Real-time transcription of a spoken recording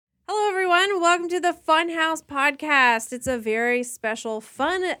welcome to the Funhouse Podcast. It's a very special,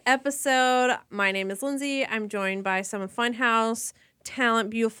 fun episode. My name is Lindsay. I'm joined by some Funhouse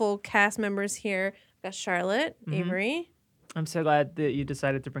talent, beautiful cast members here. We've got Charlotte, Avery. I'm so glad that you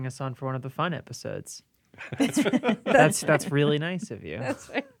decided to bring us on for one of the fun episodes. That's really nice of you. That's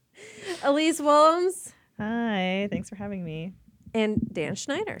right. Elise Willems. Hi, thanks for having me. And Dan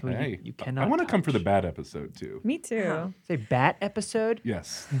Schneider. Hey, you cannot I want to come touch. for the bat episode too. Me too. Say bat episode?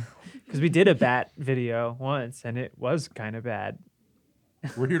 Yes, Because we did a bat video once, and it was kind of bad.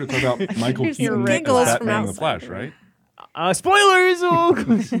 we're here to talk about Michael Here's some Keaton as giggles from Batman in the outside. Flash, right? Spoilers!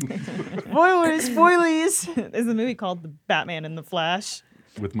 Spoilers! There's a movie called The Batman and the Flash.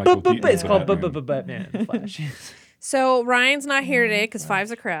 With Michael Keaton. as It's the called Batman. Batman in the Flash. So Ryan's not here today because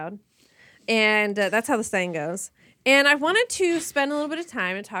five's a crowd. And that's how the saying goes. And I wanted to spend a little bit of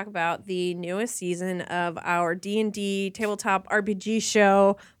time and talk about the newest season of our D&D tabletop RPG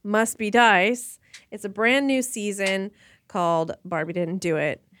show, Must Be Dice. It's a brand new season called Barbie Didn't Do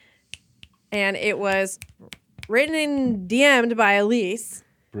It. And it was written and DM'd by Elise.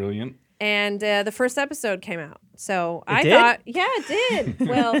 Brilliant. And the first episode came out. So It I did? thought, yeah, it did.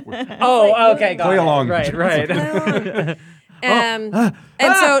 Well, Oh, okay, got Play it. along. Right. and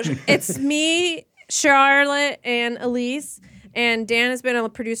so it's me, Charlotte, and Elise. And Dan has been a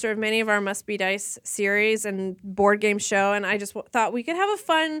producer of many of our Must Be Dice series and board game show. And I just thought we could have a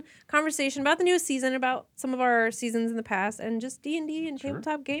fun conversation about the newest season, about some of our seasons in the past, and just D&D and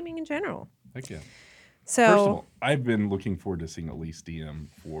tabletop gaming in general. Heck yeah. So First of all, I've been looking forward to seeing Elise DM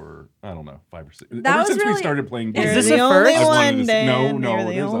for, I don't know, 5 or 6. That Ever was since we really- started playing You're Is games, this the a only first? I've wanted one, to Dan. no, You're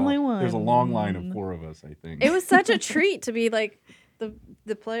the only one. there's a long line of 4 of us, I think. it was such a treat to be like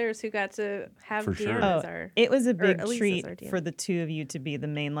the players who got to have For DM sure. as our... It was a big Elise is treat our DM. for the two of you to be the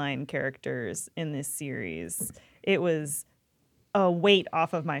mainline characters in this series. It was a weight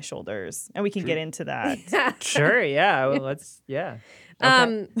off of my shoulders, and we can get into that. Sure, yeah. Well, let's, yeah.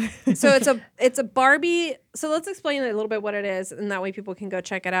 So it's a Barbie. So let's explain a little bit what it is, and that way people can go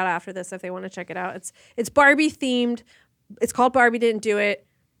check it out after this if they want to check it out. It's Barbie themed. It's called Barbie Didn't Do It.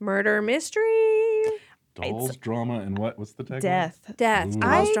 Murder mystery. Dolls, drama, and what? What's the tagline? Death. Death. Ooh. Dolls,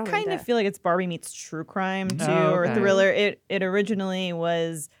 I drama, and kind of death. feel like it's Barbie meets true crime too, Oh, or okay. thriller. It originally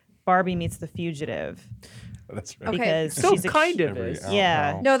was Barbie meets The Fugitive. That's right. Okay. Because So she's a kind of Every is. out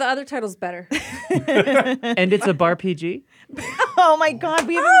Yeah. now. No, the other title's better. And it's a bar PG? Oh my God,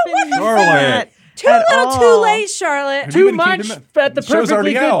 we haven't been using Charlotte. that Too at little, too all. late, Charlotte. Have you Too been much keeping that? at the Show's perfectly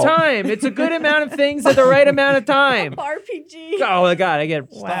already good out. time. It's a good amount of things at the right amount of time. RPG. Oh my God, I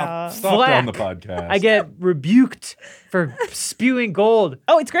get Wow. Stop Flack. on the podcast. I get rebuked for spewing gold.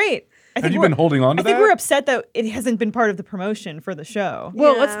 Oh, it's great. Have you been holding on to I think that? we're upset that it hasn't been part of the promotion for the show.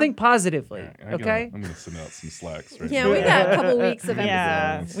 Well, Yeah. let's think positively, I'm okay? gonna send out some slacks right Yeah, now. we got a couple weeks of episodes.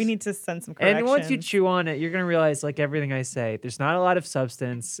 Yeah, we need to send some corrections. And once you chew on it, you're gonna realize, like everything I say, there's not a lot of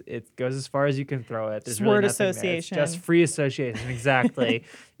substance. It goes as far as you can throw it. There's It's really word nothing there. It's association. just free association. Exactly.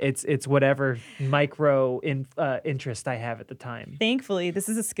 it's whatever micro interest I have at the time. Thankfully, this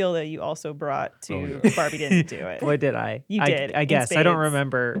is a skill that you also brought to Oh, yeah. Barbie Didn't Do It. What did I? You did, I in guess I don't spades.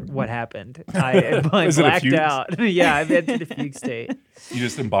 remember what happened. I Is it a blacked fugue? out. Yeah, I've entered a fugue state. You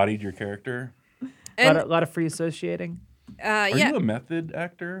just embodied your character. And, A lot of free associating. Are yeah, you a method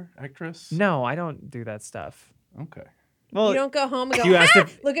actress? No, I don't do that stuff. Okay. Well, you don't go home and go, You asked "Ha!"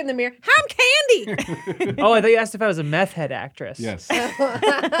 if- look in the mirror. I'm candy. Oh, I thought you asked if I was a meth head actress. Yes.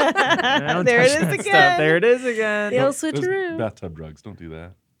 I don't There it touch is that again. stuff. There it is again. The old Those switcheroo. bathtub drugs. Don't do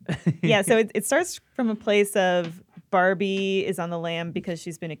that. yeah, so it starts from a place of Barbie is on the lam because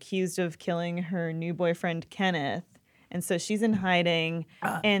she's been accused of killing her new boyfriend, Kenneth. And so she's in hiding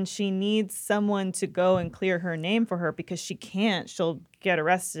and she needs someone to go and clear her name for her because she can't. She'll get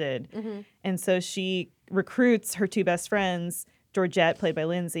arrested. And so she recruits her two best friends, Georgette, played by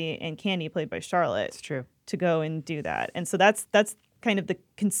Lindsay, and Candy, played by Charlotte, It's true. to go and do that. And so that's kind of the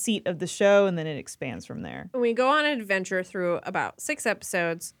conceit of the show, and then it expands from there. We go on an adventure through about 6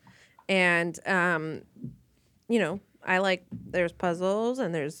 episodes, and I like there's puzzles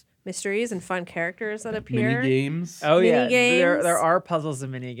and there's mysteries and fun characters that appear. Mini games. Oh yeah, Mini-games. there are puzzles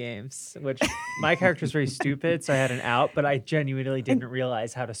and mini games, which my character is very stupid, so I had an out, but I genuinely didn't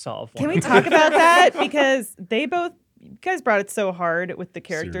realize how to solve one. Can we talk about that? Because you guys brought it so hard with the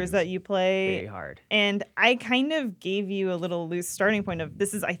characters Serious. that you play. Very hard. And I kind of gave you a little loose starting point of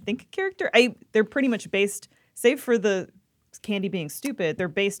this is, I think, a character. They're pretty much based, save for the Candy being stupid, they're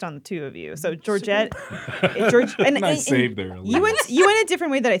based on the two of you. So Georgette, Nice save there. you went a different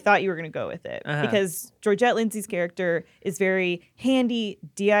way that I thought you were going to go with it Uh-huh. because Georgette Lindsay's character is very handy,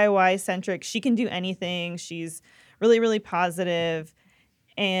 DIY centric. She can do anything. She's really, really positive.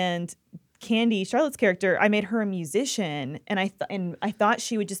 And Candy, Charlotte's character, I made her a musician, and I thought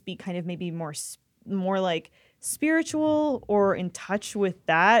she would just be kind of maybe more like spiritual or in touch with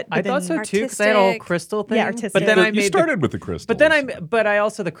that. I thought so too, because I had a whole artistic. crystal thing. Yeah, artistic. But then I You made started with the crystals. but I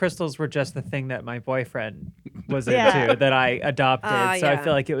also the crystals were just the thing that my boyfriend was Yeah. into that I adopted. So I yeah.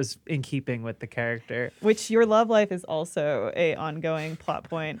 feel like it was in keeping with the character. Which your love life is also a ongoing plot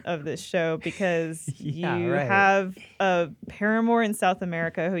point of this show because Yeah, you right. have a paramour in South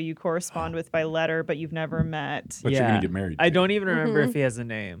America who you correspond with by letter, but you've never met. But you're gonna get married. I to. don't even remember if he has a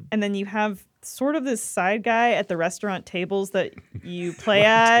name. And then you have sort of this side guy at the restaurant tables that you play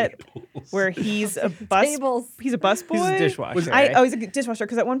at, where he's a bus. Tables. He's a busboy. He's a dishwasher. I right? was a dishwasher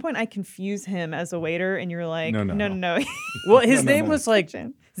because at one point I confuse him as a waiter, and you're like, no. Well, his No, name was like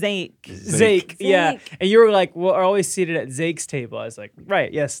Zake. Zake, yeah. Zake. And you were like, well, are always seated at Zake's table. I was like,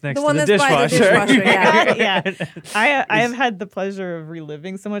 right, yes, next The to one the that's by the dishwasher. dishwasher, yeah. Yeah. I have had the pleasure of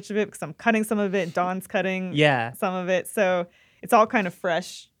reliving so much of it because I'm cutting some of it, Dawn's cutting Yeah. some of it, so it's all kind of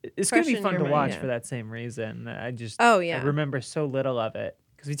fresh. It's going to Fresh be in fun your to mind, watch yeah. for that same reason. I Oh, yeah. I remember so little of it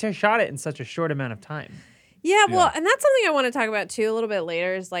because we shot it in such a short amount of time. Yeah, well, Yeah. and that's something I want to talk about too a little bit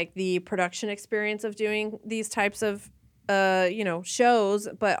later is like the production experience of doing these types of shows,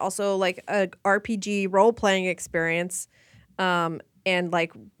 but also like a RPG role playing experience, and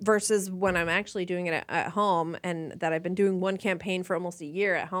like versus when I'm actually doing it at home, and that I've been doing one campaign for almost a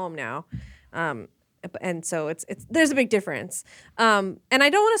year at home now. And so it's there's a big difference. And I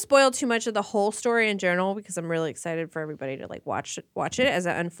don't want to spoil too much of the whole story in general because I'm really excited for everybody to like watch it as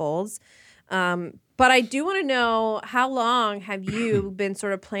it unfolds. But I do want to know, how long have you been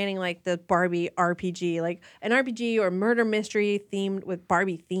sort of planning like the Barbie RPG, like an RPG or murder mystery themed with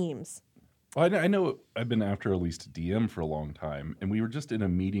Barbie themes? Well, I know I've been after Elise to DM for a long time, and we were just in a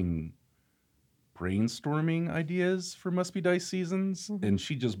meeting brainstorming ideas for Must Be Dice seasons, and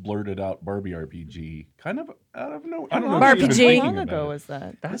she just blurted out Barbie RPG, kind of out of nowhere. I don't know. if she'd been RPG. thinking How long about ago it. was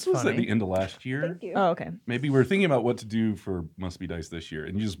that? That's This was funny. at the end of last year. Oh, okay. Maybe we were thinking about what to do for Must Be Dice this year,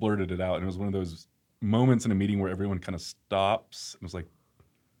 and you just blurted it out, and it was one of those moments in a meeting where everyone kind of stops and was like,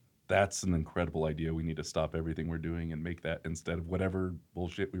 that's an incredible idea. We need to stop everything we're doing and make that instead of whatever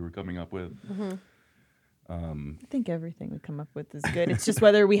bullshit we were coming up with. I think everything we come up with is good. It's just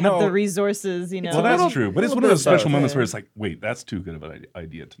whether we have No. the resources, you know. Well, that's true, but it's one of those special moments both. where it's like, wait, that's too good of an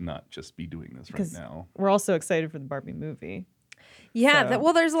idea to not just be doing this right 'Cause now. We're also excited for the Barbie movie. Yeah, So-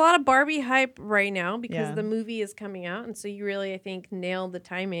 well, there's a lot of Barbie hype right now because Yeah. the movie is coming out, and so you really, I think, nailed the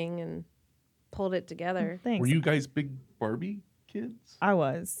timing and pulled it together. Thanks. Were you guys big Barbie kids? I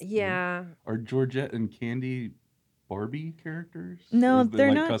was. Yeah. Are Georgette and Candy Barbie characters? No, Or is they they're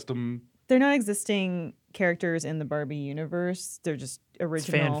like not. custom. They're not existing characters in the Barbie universe. They're just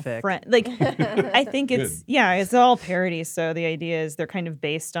original fanfic. friend. Like, I think it's all parody. So the idea is they're kind of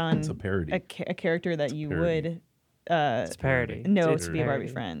based on It's a parody. a character that you parody. would It's parody. know It's to be a Barbie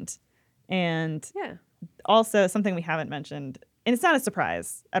parody. friend. And Yeah. also something we haven't mentioned, and it's not a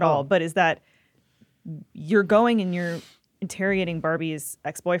surprise at all, but is that you're going and you're interrogating Barbie's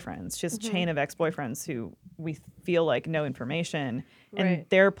ex-boyfriends. She has a chain of ex-boyfriends who we feel like know information, and Right.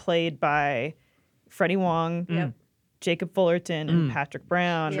 they're played by Freddie Wong, Yep. Jacob Fullerton, and Patrick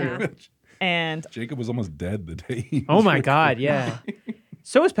Brown. Yeah. And Jacob was almost dead the day. He Oh was my God, recording. yeah.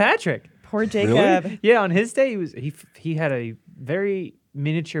 So was Patrick. poor Jacob. Yeah, on his day, he had a very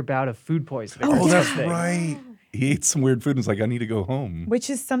miniature bout of food poisoning. or Oh, that's something. right. He ate some weird food and was like, I need to go home. Which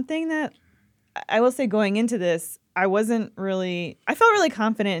is something that I will say going into this, I felt really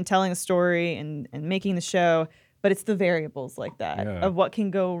confident in telling a story and making the show, but it's the variables like that Yeah. of what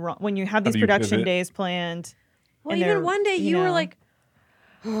can go wrong when you have How these do you production pivot? days planned. Well, and even they're, one day you were know, like,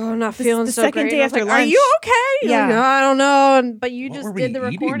 "Oh, I'm not feeling the so second great." day And I was after like, "Are lunch- you okay?" You're like, Yeah. "No, I don't know. But you What just were did we the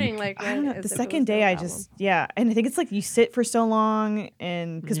eating? recording, like I don't know. as The if it second was no day, I problem. just and I think it's like you sit for so long,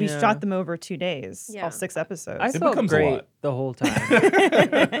 and because we Yeah. shot them over 2 days, Yeah. all 6 episodes. I It felt becomes a great lot. the whole time.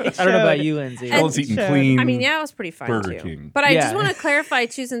 I don't know about you, Lindsay. Ella's eating Sure. clean. I mean, yeah, it was pretty fun Burger too. King. But I just Yeah. want to clarify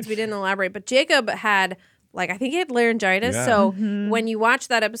too, since we didn't elaborate. But Jacob had, like, I think he had laryngitis. Yeah. So Mm-hmm. when you watch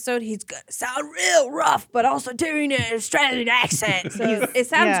that episode, he's gonna sound real rough, but also doing an Australian accent. So it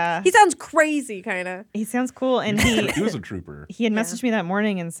sounds Yeah. he sounds crazy, kind of. He sounds cool, and He was a trooper. he had messaged me that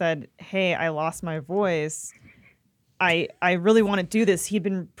morning and said, "Hey, I lost my voice. I really want to do this." He'd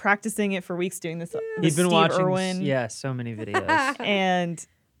been practicing it for weeks, doing this. with He'd been Steve watching, Irwin, so many videos. and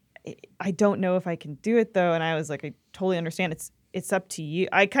I don't know if I can do it though. And I was like, I totally understand. It's up to you.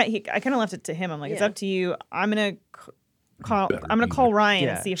 I kind of left it to him. I'm like, it's Yeah. up to you. I'm gonna call better Ryan Yeah,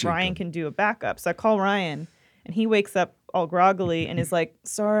 and see if Jacob. Ryan can do a backup. So I call Ryan, and and he wakes up all groggily and is like,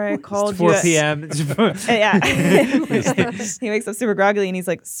 "Sorry, I called It's you." 4 p.m. Yeah. He wakes up super groggily and he's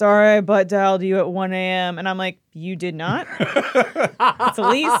like, "Sorry, I butt dialed you at 1 a.m." And I'm like, "You did not?" It's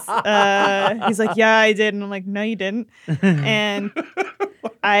Elise. He's like, "Yeah, I did." And I'm like, "No, you didn't." And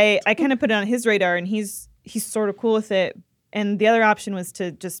I kind of put it on his radar, and he's sort of cool with it. And the other option was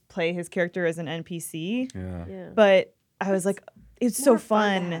to just play his character as an NPC. Yeah. But I was like, it's so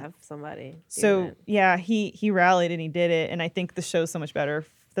fun. to have somebody. So it. yeah, he rallied and he did it, and I think the show's so much better.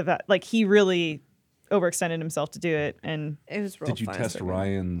 Like he really overextended himself to do it, and It was real Did you fun. test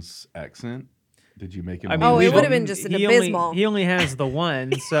Ryan's accent? Did you make him? I mean, Oh, we it would have don't- been just an he abysmal. Only, he only has the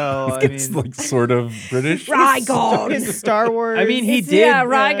one, so I It's mean, like sort of British. his Star Wars. I mean, he It's- did. yeah,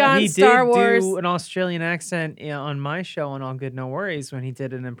 Rygon, he Star did Wars. do an Australian accent on my show on All Good No Worries when he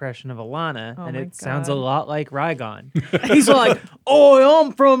did an impression of Alana, Oh and my it sounds a God. lot like Rygon. He's like, "Oh,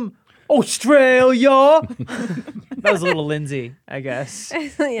 I'm from Australia." That was a little Lindsay, I guess.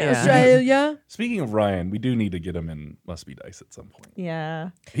 yeah, Australia. Speaking of Ryan, we do need to get him in Must Be Dice at some point. Yeah.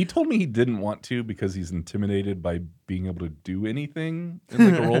 He told me he didn't want to because he's intimidated by being able to do anything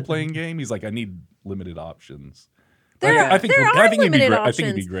in like a role playing game. He's like, I need limited options. There I think are I think he'd be limited great. options. I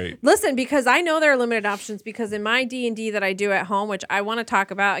think he'd be great. Listen, because I know there are limited options because in my D&D that I do at home, which I want to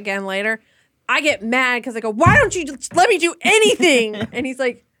talk about again later, I get mad because I go, why don't you just let me do anything? And he's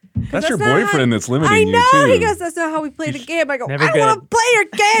like, That's your not how- boyfriend that's limiting I you know. too. He goes, that's not how we play the game. I go, never I don't want to play your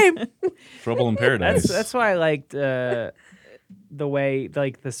game. Trouble in Paradise. That's why I liked the way,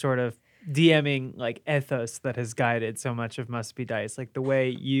 like the sort of DMing like ethos that has guided so much of Must Be Dice, like the way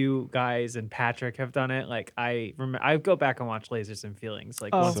you guys and Patrick have done it. Like I go back and watch Lasers and Feelings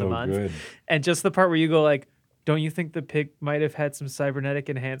like once a so month, good. and just the part where you go like, "Don't you think the pig might have had some cybernetic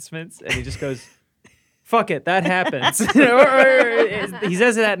enhancements?" And he just goes, "Fuck it, that happens." Or he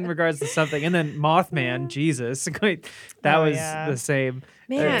says that in regards to something, and then Mothman, Jesus, that Oh, was yeah. the same.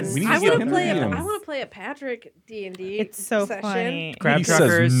 Man, We need I to get want to him play. in. I want to play a Patrick D&D. It's so session. funny. Crab He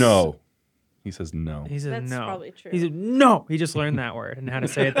truckers. says no. He says no. He says That's no. probably true. He said no. He just learned that word and how to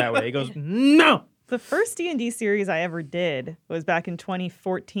say it that way. He goes no. The first D&D series I ever did was back in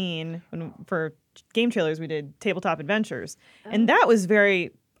 2014 when for game trailers we did Tabletop Adventures. And that was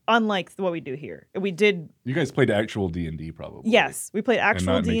very unlike what we do here. We did You guys played actual D&D probably. yes, we played And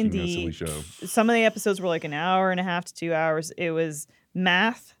actual not making a D&D. silly show. Some of the episodes were like an hour and a half to 2 hours. It was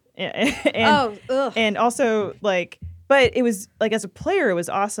math and ugh. and also like but it was like as a player it was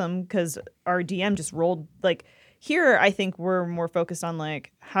awesome because our DM just rolled like here I think we're more focused on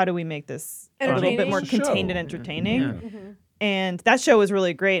like how do we make this a little bit more Entertaining. contained and Show. entertaining. Yeah. And that show was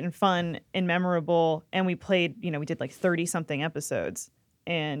really great and fun and memorable. And we played, we did like 30 something episodes.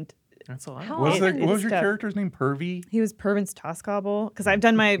 And That's a lot. How What often was your stuff. character's name? Pervy? he was Pervin's Toscobble because I've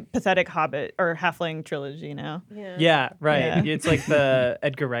done my pathetic Hobbit or Halfling trilogy now. Yeah, right. Yeah. It's like the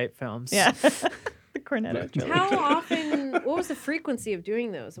Edgar Wright films. Yeah. The Cornetto trilogy. How often? What was the frequency of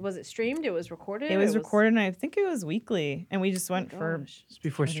doing those? Was it streamed? It was recorded. It was recorded and I think it was weekly. And we just went for Just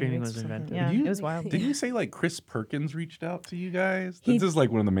before 20 streaming weeks was or something. invented. Yeah, You- it was wild. Didn't you say like Chris Perkins reached out to you guys? He- This is like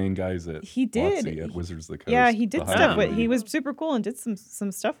one of the main guys at He did. WotC at Wizards of the Coast. Yeah, he did the stuff high with. level. He was super cool and did some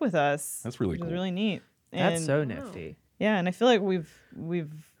stuff with us. That's really It was cool. really neat. That's And- so nifty. Yeah, and I feel like we've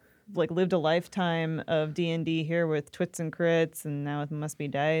like lived a lifetime of D&D here with Twits and Crits, and now with Must Be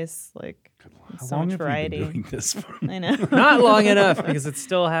Dice. Like, How so long much have variety. you been doing this for? I know. Not long enough because it's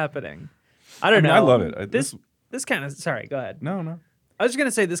still happening. I don't know. I love it. This kind of sorry, go ahead. No. I was just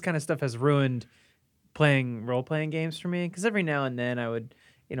gonna say this kind of stuff has ruined playing role playing games for me because every now and then I would,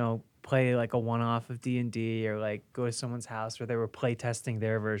 play like a one-off of D&D or like go to someone's house where they were play testing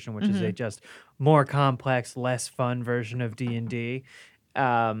their version, which is a just more complex, less fun version of D&D.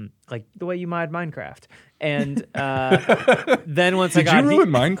 Like the way you mod Minecraft. And then once I Did got you ruin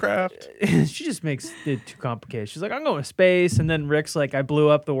Minecraft? she just makes it too complicated. She's like, I'm going to space, and then Rick's like, I blew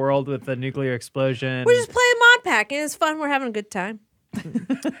up the world with a nuclear explosion. We just play a mod pack and it's fun. We're having a good time.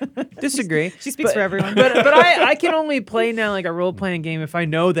 disagree. She speaks for everyone. But I can only play now like a role playing game if I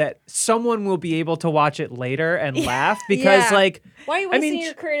know that someone will be able to watch it later and laugh because Yeah. like Why are you I wasting mean,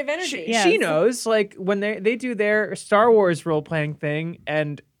 your creative energy? she, Yeah, she it's- knows like when they do their Star Wars role playing thing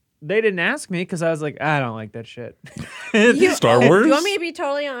and they didn't ask me because I was like, I don't like that shit. Star Do Wars? you want me to be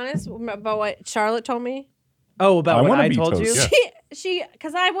totally honest about what Charlotte told me? Oh, about I what wanna I be told you? toast. She,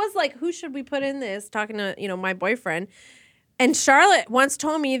 because I was like, who should we put in this? Talking to, my boyfriend. And Charlotte once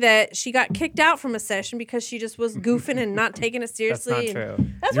told me that she got kicked out from a session because she just was goofing and not taking it That's seriously. not and-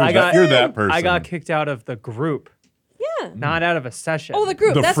 true. That's You're, what that, you're that person. I got kicked out of the group, Yeah. not out of a session. Oh, the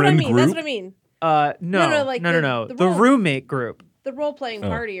group. The That's what I friend mean. That's group? what I mean. No, No, like the the role- roommate group. the role playing Oh.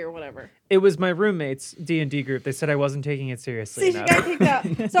 party or whatever. It was my roommate's D&D group. They said I wasn't taking it seriously See, she enough. got kicked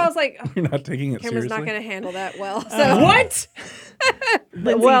out. So I was like, oh, You're not taking it Cameron's seriously. not going to handle that well. So What?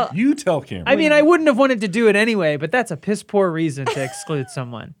 Well, You tell Cameron. I mean, I wouldn't have wanted to do it anyway, but that's a piss poor reason to exclude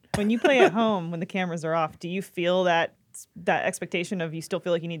someone. When you play at home, when the cameras are off, do you feel that expectation of you still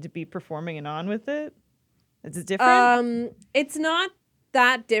feel like you need to be performing and on with it? Is it different? it's not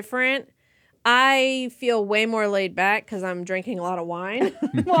that different. I feel way more laid back because I'm drinking a lot of wine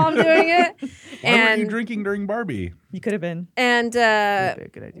while I'm doing it. Why weren't you drinking during Barbie? You could have been. And That'd be a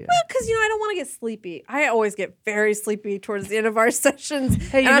good idea. because I don't want to get sleepy. I always get very sleepy towards the end of our sessions.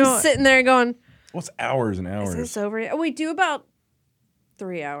 Hey, and you know I'm sitting there going, What's hours and hours? "Is this over yet?" We do about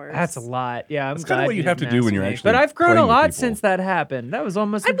 3 hours. That's a lot. Yeah, I'm That's kinda glad what you have to didn't do when ask you're me. actually But I've grown a playing with lot people. since that happened. That was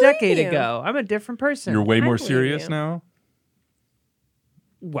almost I a believe decade you. ago. I'm a different person. You're way I more believe serious you. now.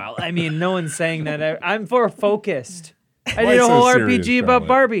 Well, I mean, no one's saying that. I'm more focused. I Why did a so whole serious, RPG about Charlotte?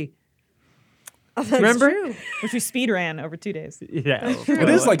 Barbie. Oh, that's Remember? true. Which we speed ran over 2 days. Yeah, It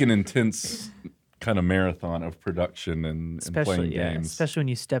is like an intense kind of marathon of production and especially playing yeah, games. especially when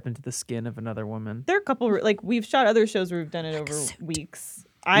you step into the skin of another woman. There are a couple, like, we've shot other shows where we've done it over weeks.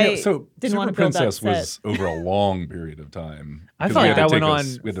 Yeah, I so didn't Super want to build Princess that set. was over a long period of time. I 'Cause felt we like had to that went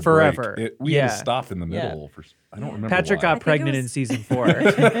take on we had to forever. break. We Yeah. had to stop in the Yeah. middle for. I don't remember. Patrick why. got think it pregnant was- in season 4.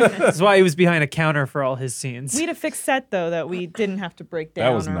 That's why he was behind a counter for all his scenes. We had a fixed set, though, that we didn't have to break That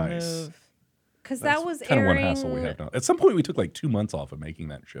down was or nice. move. Because That's that was kind of one airing. hassle we have now. At some point, we took like 2 months off of making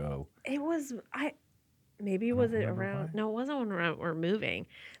that show. It was maybe was it remember around? why. No, it wasn't when we're moving.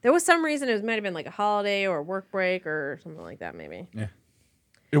 There was some reason it might have been like a holiday or a work break or something like that. Maybe.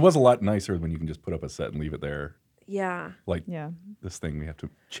 It was a lot nicer when you can just put up a set and leave it there. Yeah, Like Yeah. this thing, we have to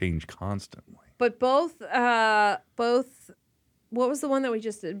change constantly. but both. What was the one that we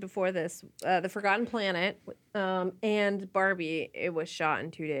just did before this? The Forgotten Planet, and Barbie. It was shot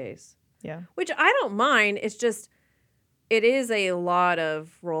in 2 days, Yeah. which I don't mind. It's just it is a lot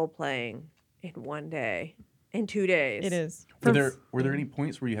of role playing in 1 day, in 2 days. It is. Were there any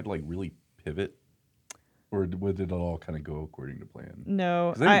points where you had to like really pivot, or did it all kind of go according to plan?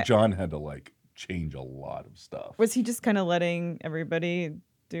 No. 'Cause I think John had to like change a lot of stuff. Was he just kind of letting everybody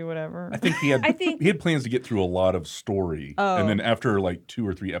do whatever? I think he had. I think- he had plans to get through a lot of story, Oh. and then after like 2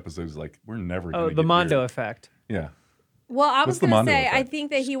 or 3 episodes, like we're never. Oh, Gonna the get Mondo here. effect. Yeah. Well, I was What's the going to Mondo say, I effect?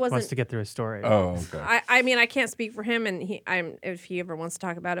 think that he Wants wasn't. to get through a story. Oh, okay. I mean, I can't speak for him, and if he ever wants to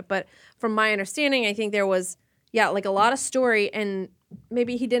talk about it. But from my understanding, I think there was, like a lot of story, and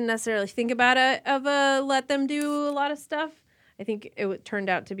maybe he didn't necessarily think about it let them do a lot of stuff. I think it turned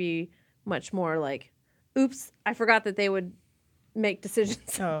out to be much more like, oops, I forgot that they would make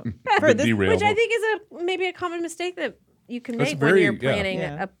decisions, Oh. The derail. which I think is maybe a common mistake that you can That's make when very- you're yeah. planning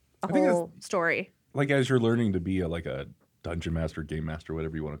Yeah. a I think that's- whole story. like as you're learning to be a dungeon master, game master,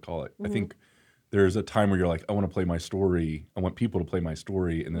 whatever you want to call it. Mm-hmm. I think there's a time where you're like, I want to play my story. I want people to play my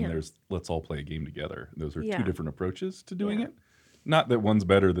story, and then Yeah. there's let's all play a game together. And those are Yeah. two different approaches to doing Yeah. it. Not that one's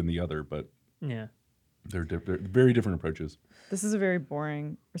better than the other, but Yeah. they're very different approaches. This is a very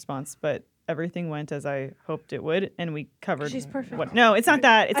boring response, but everything went as I hoped it would, and we covered. She's perfect. What? No, it's not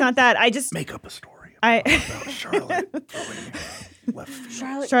that. It's not that. I just Make up a story I about Charlotte going left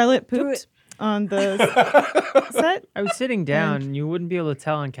field. Charlotte do pooped it. on the set. I was sitting down, and you wouldn't be able to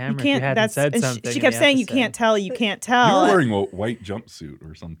tell on camera You if you can't. hadn't That's. said And something. she in kept the saying, "You episode. can't tell. You can't You were tell." wearing a white jumpsuit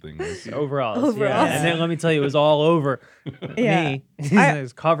or something. weren't you? Overalls. Yeah. Overalls. And then let me tell you, it was all over Yeah. me. It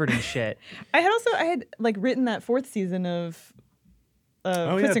was covered in shit. I had like written that 4th season of Oh,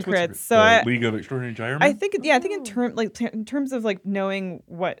 Crits and Twister. Crits. So The League of Extraordinary Gyromen. I think in terms of like knowing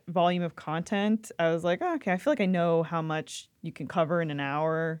what volume of content, I was like, oh, okay, I feel like I know how much you can cover in an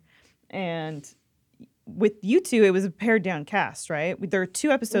hour. And with you two, it was a pared down cast, right? There are 2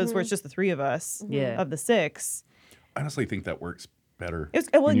 episodes where it's just the 3 of us Yeah. of the 6. I honestly think that works better It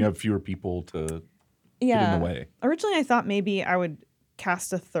was, when you have fewer people to get in the way. Originally, I thought maybe I would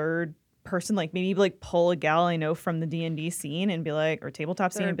cast a 3rd person, like maybe like pull a gal I know from the D&D scene and be like, or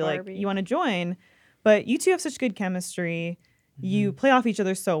tabletop scene, and be Barbie. like, you want to join? But you two have such good chemistry. You play off each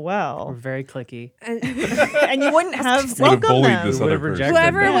other so We're well, very clicky. And and you wouldn't have Would have welcomed bullied them. this Would other have person. rejected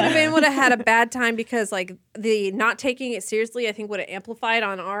whoever them. would have been would have had a bad time because like the not taking it seriously, I think would have amplified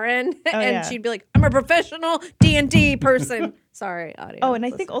on our end, and yeah. she'd be like, "I'm a professional D&D person." Sorry, audio. Oh, and I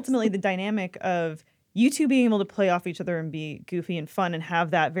think listeners. ultimately the dynamic of you two being able to play off each other and be goofy and fun and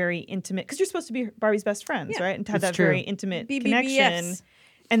have that very intimate, because you're supposed to be Barbie's best friends, Yeah. right? And to have It's that true. very intimate BBBS. connection.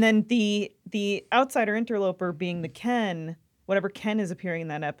 And then the outsider interloper being the Ken, whatever Ken is appearing in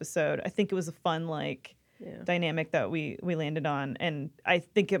that episode, I think it was a fun dynamic that we landed on, and I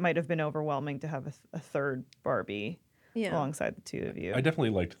think it might have been overwhelming to have a 3rd Barbie. Yeah. alongside the two of you. I definitely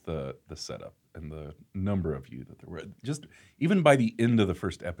liked the setup and the number of you that there were. Just even by the end of the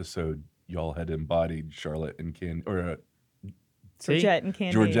first episode, y'all had embodied Charlotte and Candy, or See? Georgette and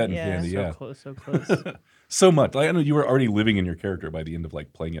Candy. Georgette and yeah. Candy. So Yeah. close, so close. So much. Like, I know you were already living in your character by the end of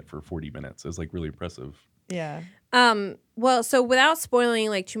like playing it for 40 minutes. It was like really impressive. Yeah. Well, so without spoiling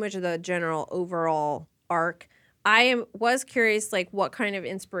like too much of the general overall arc, was curious like what kind of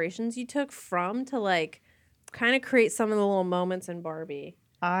inspirations you took from to like kind of create some of the little moments in Barbie.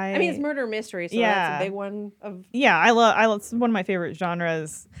 I mean, it's murder mystery, so Yeah. that's a big one of Yeah, I love. It's one of my favorite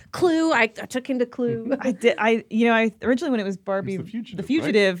genres. Clue. I took him to Clue. I originally when it was Barbie, It's The Fugitive. The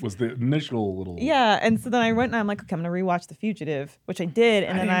Fugitive. Right? Was the initial little. Yeah, and so then I went and I'm like, okay, I'm gonna rewatch The Fugitive, which I did,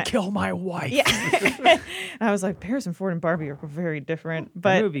 and I then didn't kill my wife. yeah, and I was like, Harrison Ford and Barbie are very different, The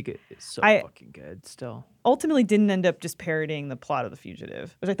but movie is so I- fucking good still. ultimately didn't end up just parodying the plot of The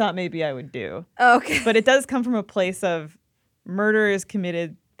Fugitive, which I thought maybe I would do. Okay. But it does come from a place of murder is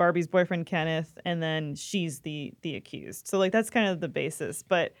committed, Barbie's boyfriend Kenneth, and then she's the accused. So like that's kind of the basis.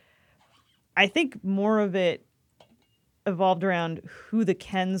 But I think more of it evolved around who the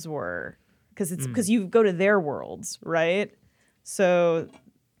Kens were, because you go to their worlds, right? So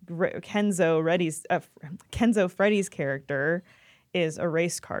Kenzo Freddy's character is a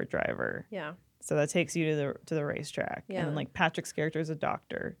race car driver. Yeah. So that takes you to the racetrack. Yeah. And then like Patrick's character is a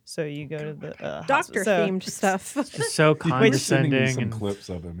doctor. So you go to the Doctor themed stuff. Just so You're sending me condescending some and clips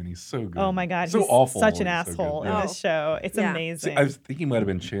of him, and he's so good. Oh my God, so he's awful. such an and so good. asshole in Yeah. this show. It's Yeah. amazing. See, I think he might have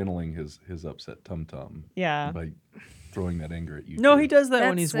been channeling his upset tum tum. Yeah. By throwing that anger at you. no, too. he does that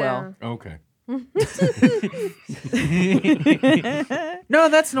when That's, he's well. Okay. No,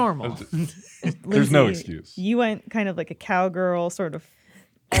 that's normal. There's no Lindsay, excuse. You went kind of like a cowgirl sort of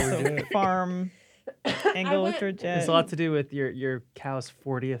also farm angle with Georgette. There's a lot to do with your cow's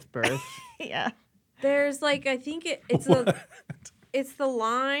 40th birth. Yeah. There's like I think it's the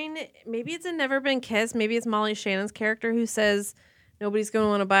line. Maybe it's a Never Been Kissed. Maybe it's Molly Shannon's character who says nobody's going to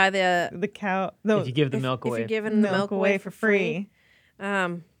want to buy The cow. No, if you give the milk if away. you're giving the milk away for free.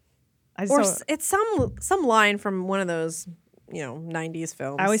 I just Or saw- it's some line from one of those 90s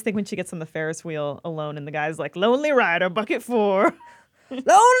films. I always think when she gets on the Ferris wheel alone and the guy's like, Lonely Rider, bucket 4. Lonely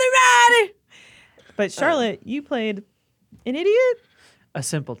Rider. But Charlotte, you played an idiot? A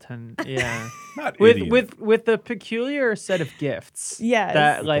simpleton, yeah. Not with idiot. with a peculiar set of gifts. Yes.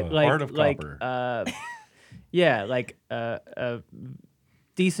 That With the heart of copper. yeah, like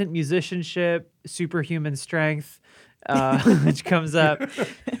decent musicianship, superhuman strength, which comes up.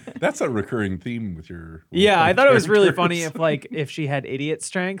 That's a recurring theme with your. Yeah, I thought it was really funny characters. if she had idiot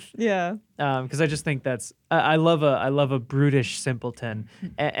strength. Yeah. Because I just think that's I love a brutish simpleton,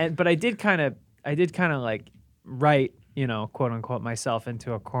 but I did kind of like write quote unquote myself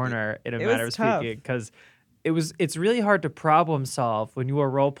into a corner in a It matter of was tough. speaking because it's really hard to problem solve when you are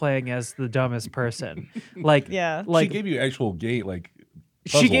role playing as the dumbest person. Like Yeah. like she gave you actual gate like.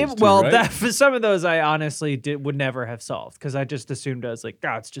 she gave puzzles too, well right? that for some of those I honestly would never have solved because I just assumed I was like,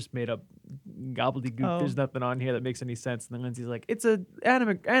 God, it's just made up gobbledygook. Oh. There's nothing on here that makes any sense. And then Lindsay's like, it's a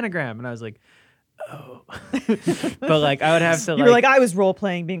anagram, and I was like, oh, but like I would have to You were like, I was role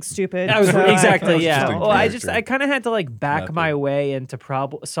playing being stupid. I was so exactly was yeah. just in Well, I character. kind of had to like back Nothing. my way into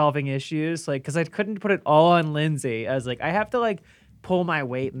solving issues, like because I couldn't put it all on Lindsay. I was like, I have to like pull my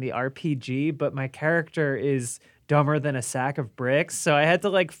weight in the RPG, but my character is dumber than a sack of bricks, so I had to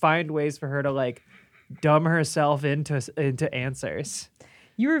like find ways for her to like dumb herself into answers.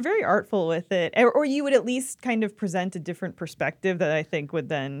 You were very artful with it, or you would at least kind of present a different perspective that I think would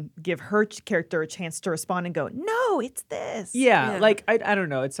then give her character a chance to respond and go, no, it's this. Yeah, Yeah. like I don't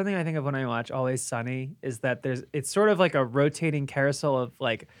know. It's something I think of when I watch Always Sunny. Is that it's sort of like a rotating carousel of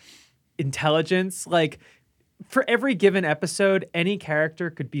like intelligence. Like for every given episode, any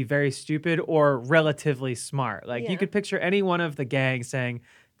character could be very stupid or relatively smart. Like Yeah. you could picture any one of the gang saying,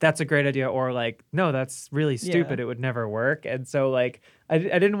 "That's a great idea," or like, "No, that's really stupid. Yeah. It would never work." And so like I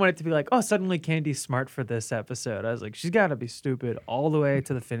didn't want it to be like, "Oh, suddenly Candy's smart for this episode." I was like, "She's got to be stupid all the way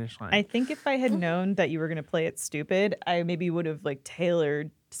to the finish line." I think if I had known that you were going to play it stupid, I maybe would have like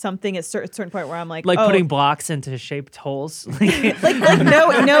tailored something at a certain point where I'm like, like oh, putting blocks into shaped holes.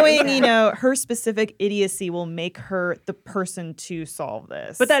 knowing her specific idiocy will make her the person to solve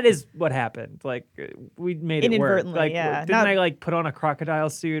this. But that is what happened. Like we made it work. Inadvertently, Like, yeah. didn't Not- I like put on a crocodile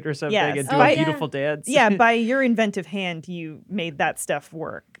suit or something Yes. and do Oh, a yeah. beautiful dance? yeah, by your inventive hand, you made that stuff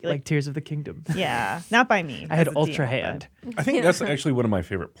work. like Tears of the Kingdom. yeah, not by me. I had as a ultra DM, hand. I think that's actually one of my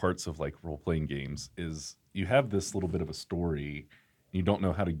favorite parts of like role playing games is you have this little bit of a story. You don't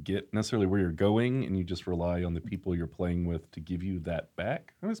know how to get necessarily where you're going, and you just rely on the people you're playing with to give you that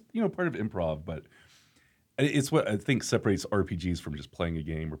back. It was part of improv, but It's what I think separates RPGs from just playing a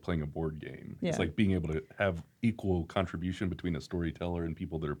game or playing a board game. Yeah. It's like being able to have equal contribution between a storyteller and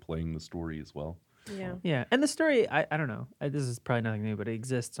people that are playing the story as well. Yeah. Yeah, and the story, I don't know. This is probably nothing new, but it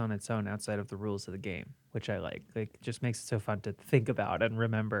exists on its own outside of the rules of the game, which I like. Like, it just makes it so fun to think about and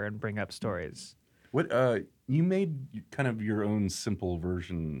remember and bring up stories. What you made kind of your own simple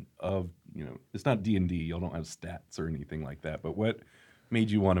version of, it's not D&D. Y'all don't have stats or anything like that. But what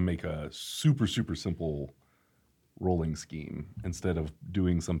made you want to make a super, super simple rolling scheme instead of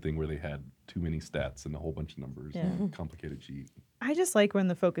doing something where they had too many stats and a whole bunch of numbers and complicated sheet? I just like when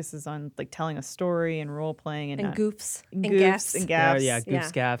the focus is on like telling a story and role playing And goofs. And goofs gaffs. and gaffs. Yeah,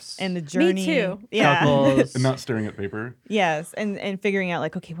 goofs, gaffs. And the journey. too. Yeah. Chuckles. And not staring at paper. Yes, and figuring out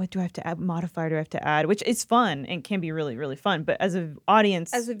like, okay, what do I have to add? Modifier do I have to add? Which is fun and can be really, really fun. But as an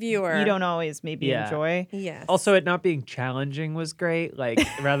audience, As a viewer. you don't always maybe enjoy. Yes. Also, it not being challenging was great. Like,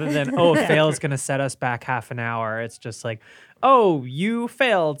 rather than, a fail is going to set us back half an hour, it's just like, oh, you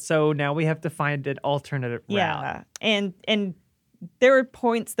failed, so now we have to find an alternative route. Yeah, and there were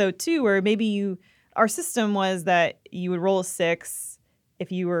points though too where maybe our system was that you would roll a 6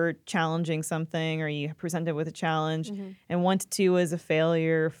 if you were challenging something or you presented with a challenge, and 1 to 2 was a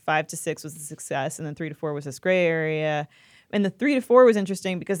failure, 5 to 6 was a success, and then 3 to 4 was this gray area. And the 3 to 4 was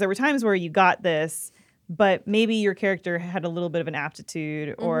interesting because there were times where you got this, but maybe your character had a little bit of an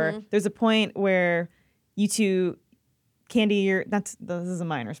aptitude, or there's a point where you two. Candy, this is a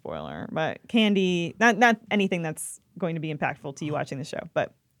minor spoiler, but Candy, not anything that's going to be impactful to you watching the show,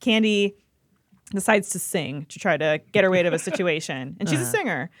 but Candy decides to sing to try to get her way out of a situation, and she's a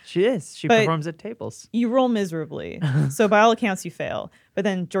singer. She is. She But- performs at tables. You roll miserably, so by all accounts you fail. But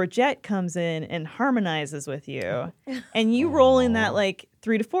then Georgette comes in and harmonizes with you, and you roll in that like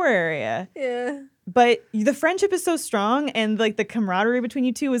 3 to 4 area. Yeah. But the friendship is so strong, and like the camaraderie between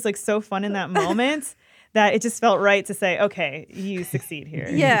you two was like so fun in that moment. That it just felt right to say, okay, you succeed here.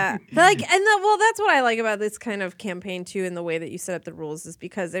 Yeah. That's what I like about this kind of campaign too, and the way that you set up the rules is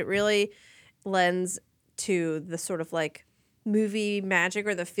because it really lends to the sort of like movie magic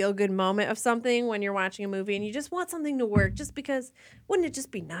or the feel good moment of something when you're watching a movie and you just want something to work just because wouldn't it just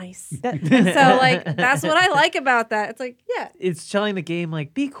be nice? So like that's what I like about that. It's like, yeah. It's telling the game,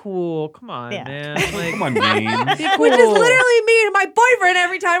 like, be cool. Come on, Yeah. man. Like, Come on, Dean. Which is literally me and my boyfriend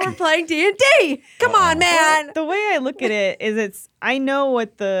every time we're playing D&D. Come on, man. The way I look at it is I know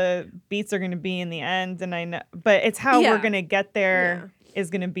what the beats are going to be in the end, and I know, but it's how we're going to get there is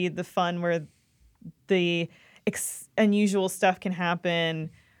going to be the fun where the unusual stuff can happen,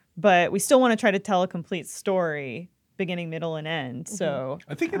 but we still want to try to tell a complete story, beginning, middle, and end. So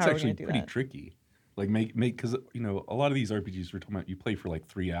I think it's how are we actually gonna do pretty that? tricky. Like make because a lot of these RPGs we're talking about, you play for like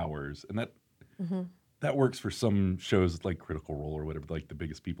 3 hours, and that works for some shows like Critical Role or whatever, like the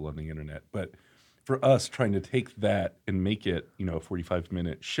biggest people on the internet. But for us, trying to take that and make it a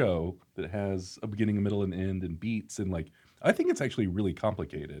 45-minute show that has a beginning, a middle, and end, and beats, and like I think it's actually really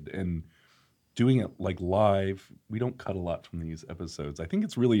complicated. And doing it like live, we don't cut a lot from these episodes. I think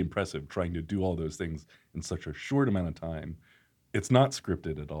it's really impressive trying to do all those things in such a short amount of time. It's not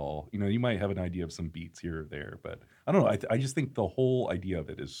scripted at all. You might have an idea of some beats here or there, but I don't know. I just think the whole idea of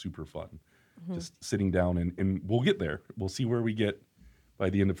it is super fun. Just sitting down and we'll get there. We'll see where we get by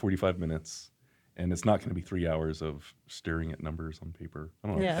the end of 45 minutes. And it's not going to be 3 hours of staring at numbers on paper. I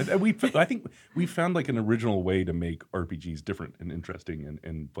don't know. Yeah. I think we found like an original way to make RPGs different and interesting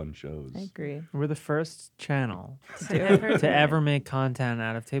and fun shows. I agree. we're the first channel To do it. to ever make content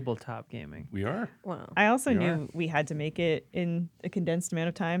out of tabletop gaming. We are. Wow. I also We knew we had to make it in a condensed amount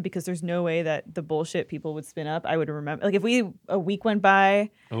of time because there's no way that the bullshit people would spin up. I would remember, like if a week went by,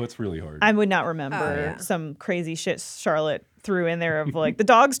 Oh, it's really hard. I would not remember yeah. some crazy shit Charlotte threw in there of like the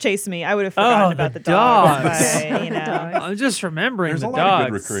dogs chase me. I would have forgotten about the the dogs. dogs. By, I'm just remembering There's the a lot of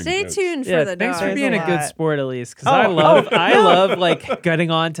good dogs. recurring Stay jokes. tuned for Yeah, the thanks dog. for being a There's a good lot. sport, Elise. Because Oh, I love like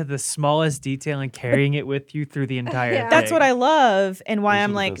getting on to the smallest detail and carrying it with you through the entire thing. That's what I love, and why Those are I'm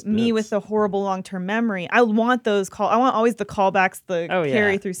the like best me bits. with the horrible long-term memory. I want those I want always the callbacks, the Oh, yeah.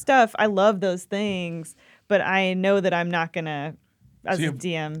 carry through stuff. I love those things, but I know that I'm not gonna, as So you a have-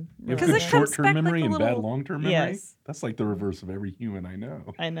 DM, You have Because good it comes short-term back like memory a and bad little- long-term memory. Yes. That's like the reverse of every human I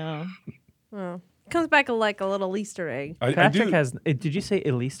know. I know. Well, comes back like a little Easter egg. I Patrick do. has. Did you say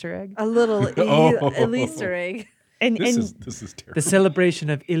an Easter egg? A little Oh. Easter egg. And This and is terrible. The celebration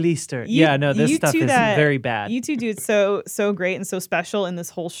of Easter. You- Yeah, no, this you stuff two is that- very bad. you two do it so great and so special in this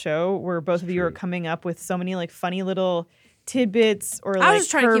whole show, where both of you are coming up with so many like funny little tidbits or I like was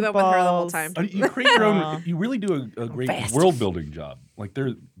trying to keep up with her the whole curveballs. time. You create your Aw. own. You really do a great Fast. world building job. Like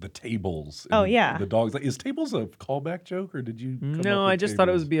they're the tables. Oh, and yeah. the dogs. Like, is tables a callback joke or did you? Come No, up with I just thought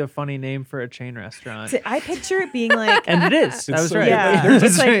it tables? would be a funny name for a chain restaurant. So I picture it being like And it is. That It's was so right. good. yeah, They're it's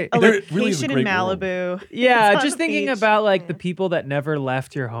That's like right. a There really is a location in great world. Malibu. Yeah, It's on just the thinking beach. about like the people that never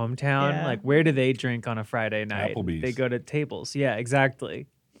left your hometown. Yeah. Like, where do they drink on a Friday night? Applebee's. They go to tables. Yeah, exactly.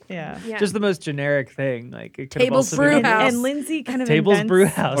 Yeah. Yeah. Just the most generic thing. Like, it could have Tables also Brew been House. And Lindsay kind of Tables invents, Brew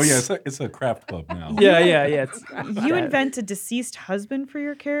House. Oh yeah, it's a craft club now. Yeah. It's, You invent a deceased husband for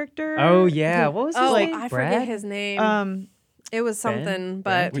your character. Oh yeah, what was his Oh, name? I Brad? forget his name. It was something,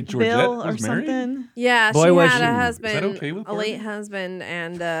 but Wait, Georgette Bill or was married? something. yeah, Boy, she was had she. a Is that husband, okay with a late Barbie? husband,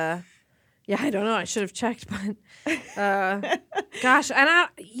 and yeah, I don't know. I should have checked, but gosh, and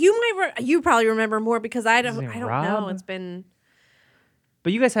you probably remember more because I his don't. name I don't know. Rob? It's been.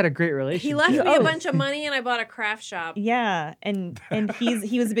 But you guys had a great relationship. He left me Oh. a bunch of money, and I bought a craft shop. Yeah, and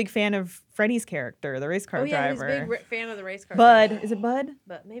he was a big fan of Freddie's character, the race car Oh yeah, driver. he was a big fan of the race car. Bud, is it Bud?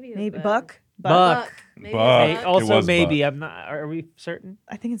 but maybe it was Maybe Bud. Buck. Buck. Maybe Buck. it was Hey, Buck. also was maybe Buck. I'm not. Are we certain?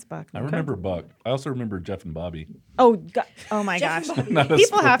 I think it's Buck. I remember Buck. I also remember Jeff and Bobby. Oh, oh my Jeff gosh! and Bobby. Not a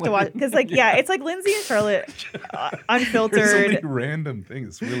People have to spoiler. watch because, like, yeah, it's like Lindsay and Charlotte, There's so unfiltered. many random things.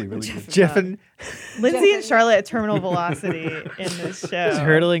 It's really, really good. Jeff and Lindsay and Charlotte at terminal velocity in this show. just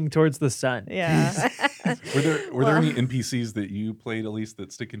hurtling towards the sun. Yeah. Were there any NPCs that you played at least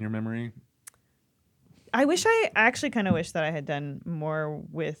that stick in your memory? I actually kind of wish that I had done more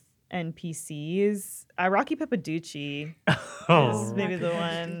with NPCs. Rocky Papaducci is maybe the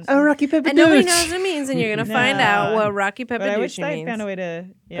one. Oh, Rocky Papaducci. And nobody knows what it means, and you're gonna find No. out what Rocky But I wish Papaducci I means. found a way to.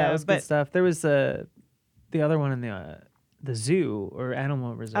 Yeah, that was but good stuff. There was the other one in the zoo or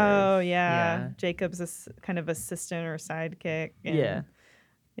animal reserve. oh Yeah. Jacob's kind of assistant or sidekick. and Yeah.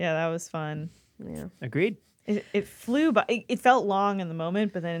 yeah, that was fun. Yeah. Agreed. It flew by. It felt long in the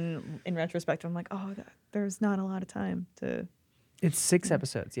moment, but then in retrospect, I'm like, oh, there's not a lot of time to. It's 6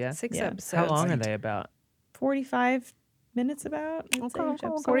 episodes. Yeah. 6 Yeah. episodes. How long are they about? 45 minutes about. I'd say, Okay, each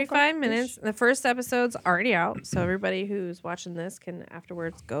episode. 45 minutes. The first episode's already out, so everybody who's watching this can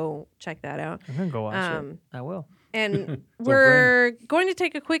afterwards go check that out. I'm gonna go watch Um, it. I will. And we're going to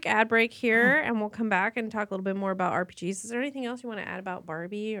take a quick ad break here, and we'll come back and talk a little bit more about RPGs. Is there anything else you want to add about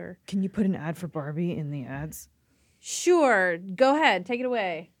Barbie? Or Can you put an ad for Barbie in the ads? sure, go ahead, take it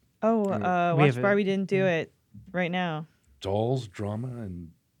away. Oh, We watch have Barbie didn't do it right now. Dolls, drama, and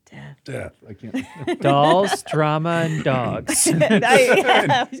death. I can't. Dolls, drama, and dogs.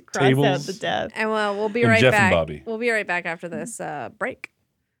 I crossed out Tables. the death. And we'll be And right Jeff and back. Bobby. We'll be right back after this break.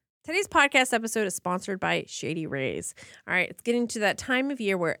 Today's podcast episode is sponsored by Shady Rays. All right, it's getting to that time of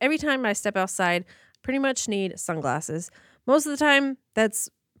year where every time I step outside, I pretty much need sunglasses. Most of the time, that's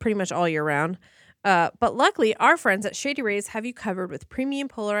pretty much all year round. But luckily, our friends at Shady Rays have you covered with premium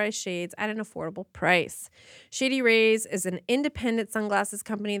polarized shades at an affordable price. Shady Rays is an independent sunglasses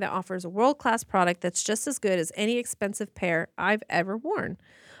company that offers a world-class product that's just as good as any expensive pair I've ever worn.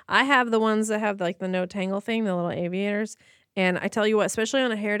 I have the ones that have like the no tangle thing, the little aviators. And I tell you what, especially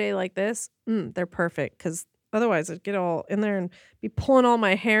on a hair day like this, they're perfect because otherwise I'd get all in there and be pulling all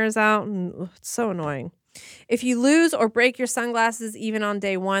my hairs out, and it's so annoying. If you lose or break your sunglasses even on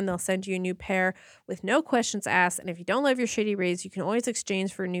day one, they'll send you a new pair with no questions asked. And if you don't love your Shady Rays, you can always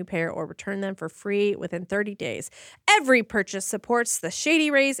exchange for a new pair or return them for free within 30 days. Every purchase supports the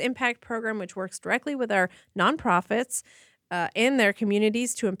Shady Rays Impact Program, which works directly with our nonprofits and their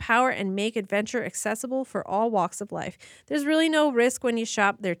communities to empower and make adventure accessible for all walks of life. There's really no risk when you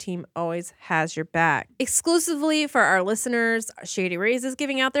shop. Their team always has your back. Exclusively for our listeners, Shady Rays is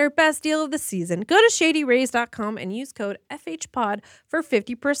giving out their best deal of the season. Go to shadyrays.com and use code FHPOD for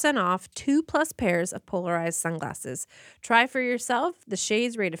 50% off 2+ pairs of polarized sunglasses. Try for yourself the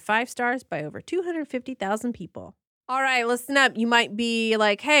shades rated 5 stars by over 250,000 people. All right, listen up. You might be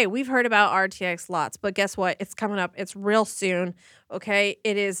like, hey, we've heard about RTX lots, but guess what? It's coming up. It's real soon, okay?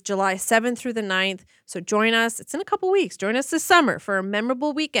 It is July 7th through the 9th, so join us. It's in a couple weeks. Join us this summer for a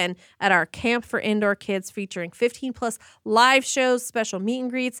memorable weekend at our Camp for Indoor Kids featuring 15+ live shows, special meet and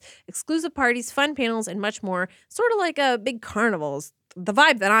greets, exclusive parties, fun panels, and much more. Sort of like a big carnival, the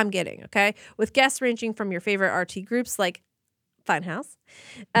vibe that I'm getting, okay? With guests ranging from your favorite RT groups like Funhouse,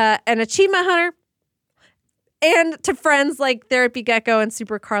 an Achievement Hunter, and to friends like Therapy Gecko and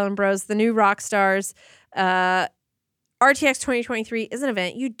Super Carlin Bros, the new rock stars. RTX 2023 is an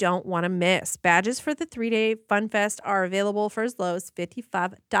event you don't want to miss. Badges for the 3-day Fun Fest are available for as low as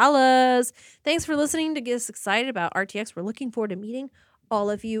 $55. Thanks for listening to get us excited about RTX. We're looking forward to meeting all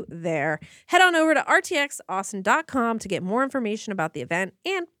of you there. Head on over to rtxaustin.com to get more information about the event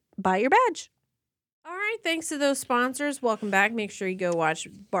and buy your badge. All right, thanks to those sponsors. Welcome back. Make sure you go watch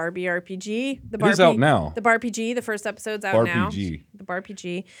Barbie RPG. It is out now. The Barbie, the first episode's out now. Barbie. The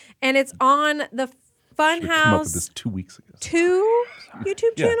Barbie. And it's on the Should've come up with Funhouse this 2 weeks ago. 2 YouTube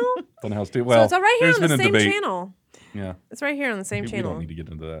Yeah. channel. Funhouse 2. Well, So it's right here there's on the been a same debate. channel. Yeah. It's right here on the same We channel. don't need to get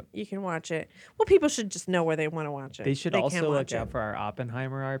into that. You can watch it. Well, people should just know where they want to watch it. They should can also watch look out it. for our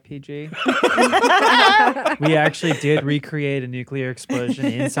Oppenheimer RPG. We actually did recreate a nuclear explosion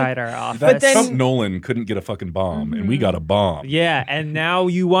inside our office. But then- Trump Nolan couldn't get a fucking bomb, and we got a bomb. yeah, and now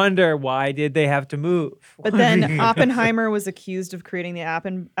you wonder, why did they have to move? But then Oppenheimer was accused of creating the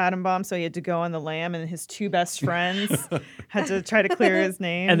atom bomb, so he had to go on the lam, and his 2 best friends had to try to clear his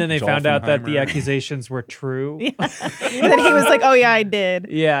name. And then they found out that the Dolphenheimer. accusations were true. and then he was like, "Oh yeah, I did.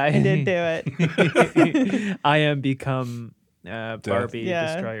 Yeah, I did do it." I am become Barbie,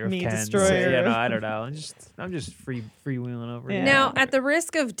 Yeah, destroyer of me Ken. destroyer So, yeah, of- no, I don't know. I'm just freewheeling over Yeah. here. Now, at the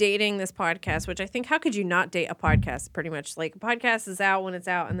risk of dating this podcast, which I think, how could you not date a podcast? Pretty much, like a podcast is out when it's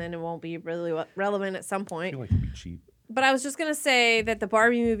out, and then it won't be really relevant at some I point. feel like it'd be cheap. But I was just gonna say that the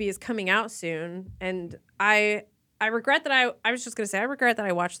Barbie movie is coming out soon, and I regret that I was just gonna say I regret that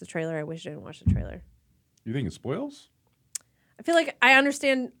I watched the trailer. I wish I didn't watch the trailer. You think it spoils? I feel like I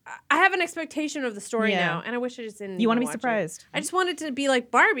understand. I have an expectation of the story Yeah. now, and I wish I just didn't. You want to even be watch it. surprised. I just wanted to be like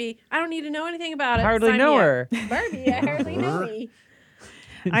Barbie. I don't need to know anything about it. Hardly Sign know me up. her. Barbie, I hardly know me.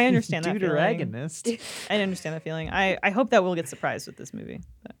 I understand that feeling. Deuteragonist. I understand that feeling. I hope that we'll get surprised with this movie.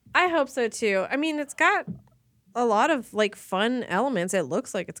 But I hope so too. I mean, it's got a lot of like fun elements. It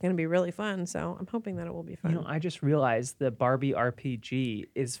looks like it's going to be really fun, so I'm hoping that it will be fun. You know, I just realized the Barbie RPG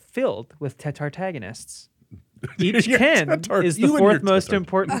is filled with tetartagonists. Each Yeah, Ken tetar- is the you and your fourth most tetar-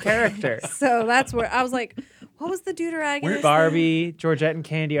 important character. So that's where I was like, what was the deuteragonist? Barbie, Georgette, and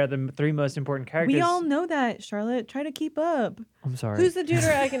Candy are the 3 most important characters. we all know that, Charlotte. Try to keep up. I'm sorry. Who's the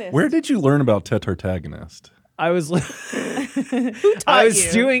deuteragonist? Where did you learn about tetartagonist? I was Who taught I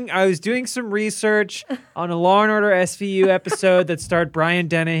was you? doing some research on a Law and Order SVU episode that starred Brian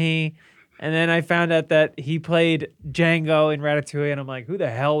Dennehy, and then I found out that he played Django in Ratatouille, and I'm like, who the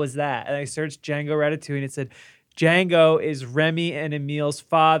hell was that? And I searched Django Ratatouille, and it said Django is Remy and Emil's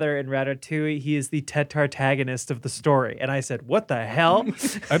father in Ratatouille. He is the tetartagonist of the story. And I said, what the hell?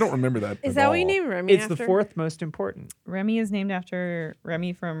 I don't remember that. Is at that what you all. named Remy It's after? the 4th most important. Remy is named after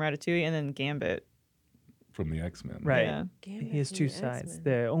Remy from Ratatouille, and then Gambit. From the X-Men. Right. Yeah. Gambit He has from 2 the sides. X-Men.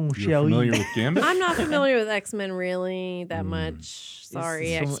 The You're Shelly. familiar with Gambit? I'm not familiar with X-Men really that much.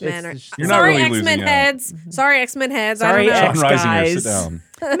 Sorry, It's- X-Men. it's- You're not Sorry, really X-Men losing out. heads. Sorry, X-Men heads. Sorry, I don't know. John X Reisinger, guys. sit down.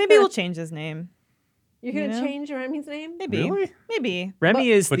 Maybe we'll change his name. You're going to You know? change Remy's name? Maybe. Really? Maybe. Remy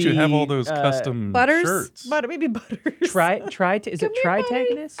is But the you have all those custom Butters? shirts. But maybe Butters. is it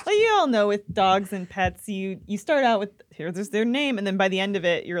tri-tagonist? Well, you all know with dogs and pets, you start out with there's their name, and then by the end of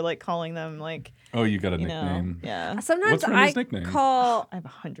it, you're like calling them like Oh, you got a you know, nickname. yeah. Sometimes What's Remy's I nickname? call. I have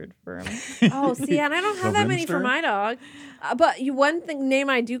 100 for him. Oh, see, and I don't have that many for Rimster? my dog. But one name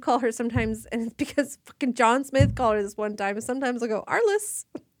I do call her sometimes, and it's because fucking John Smith called her this one time, and sometimes I go, Arliss.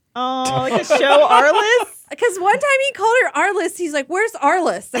 Oh, like a show Arliss? Because one time he called her Arliss. He's like, where's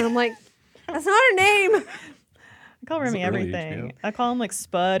Arliss? And I'm like, that's not her name. I call Is Remy it really everything. HBO? I call him like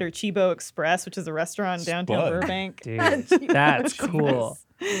Spud or Chibo Express, which is a restaurant in downtown Spud. Burbank. Dude, that's cool.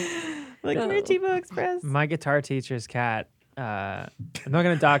 Like, come here, Chibo Express. My guitar teacher's cat. I'm not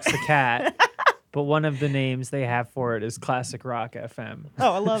gonna dox the cat, but one of the names they have for it is Classic Rock FM.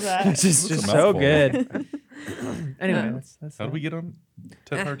 Oh, I love that. It's just That's a so mouthful. good. Anyway, that's How do we get on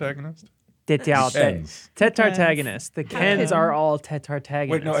tetartagonist? Kens. tetartagonist. The Kens Okay. are all tetartagonistic.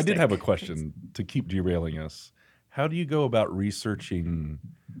 Wait, no, I did have a question to keep derailing us. How do you go about researching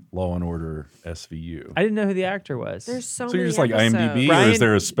Law and Order SVU? I didn't know who the actor was. There's so So many you're just like episodes. IMDb, or Brian- is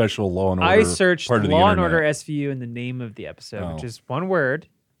there a special Law and Order I searched part of the Law and internet? Order SVU in the name of the episode, which Oh. is one word.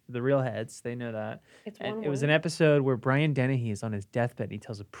 The real heads, they know that. It's And one it was word. an episode where Brian Dennehy is on his deathbed. And he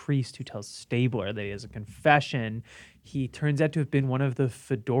tells a priest who tells Stabler that he has a confession. He turns out to have been one of the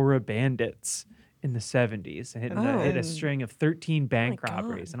Fedora bandits in the 70s and hit a string of 13 bank God.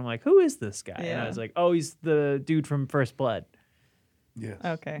 robberies. And I'm like, who is this guy? And I Yeah. was like, oh, he's the dude from First Blood. Yes.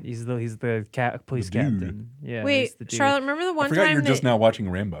 Okay. He's the police The dude. captain. Yeah. he's Wait, the dude. Charlotte, remember the I one forgot time you're just that, now watching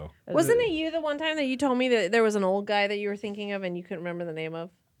Rambo. wasn't it you the one time that you told me that there was an old guy that you were thinking of and you couldn't remember the name of?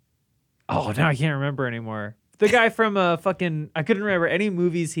 Oh, now I can't remember anymore. The guy from I couldn't remember any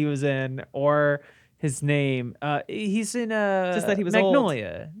movies he was in or his name. He's in Just that he was old.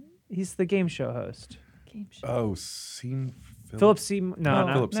 Magnolia. He's the game show host. Game show. Oh, Philip Seymour. No, Oh,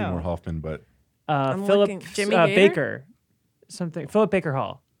 not Philip Seymour No. Hoffman, but I'm Philip looking. Jimmy Gator? Baker. Something. Philip Baker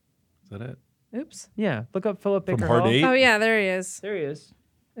Hall. is that it? Oops. Yeah, look up Philip From Baker Hard Hall. Eight? Oh, yeah, there he is. There he is.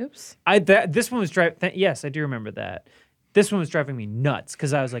 Oops. This one was driving. Yes, I do remember that. This one was driving me nuts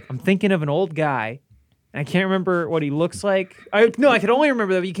because I was like, I'm thinking of an old guy, and I can't remember what he looks like. I could only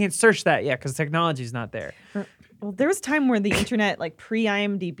remember that, but you can't search that yet because technology's not there. Well, there was a time where the internet, like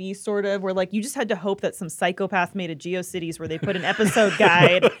pre-IMDb sort of, where like you just had to hope that some psychopath made a GeoCities where they put an episode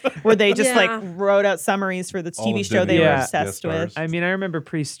guide where they just like wrote out summaries for the All TV of show them, they were yeah. obsessed Guest with. stars. I mean, I remember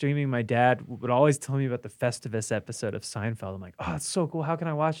pre-streaming, my dad would always tell me about the Festivus episode of Seinfeld. I'm like, oh, it's so cool. How can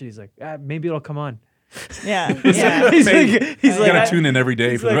I watch it? He's like, maybe it'll come on. Yeah. Yeah. he's You like, gotta tune in every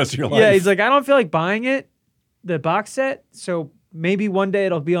day for the rest of your life. Yeah, he's like, I don't feel like buying it, the box set, so maybe one day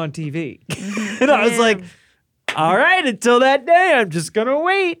it'll be on TV. And I was like, all right, until that day, I'm just gonna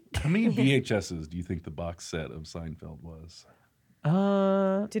wait. How many VHSs do you think the box set of Seinfeld was?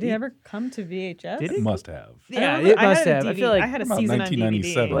 Did he ever come to VHS? Did It must have. Yeah, I it must had a have. I DVD feel like I had a About season on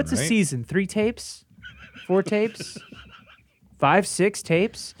 1997. DVD. what's a right? season? 3 tapes? 4 tapes? 5, 6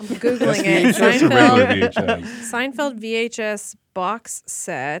 tapes? I'm Googling it. VHS or regular Seinfeld, VHS? Seinfeld VHS box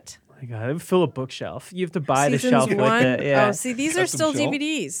set. Oh my God, it would fill a bookshelf. You have to buy the Seasons shelf 1. with it. Yeah. Oh, see, these are Custom still shelf?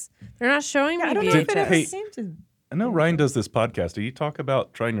 DVDs. They're not showing me I don't know if it ever Hey. came to. I know Ryan does this podcast. Did he talk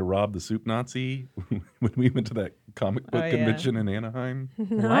about trying to rob the soup Nazi when we went to that comic book Oh, yeah. convention in Anaheim?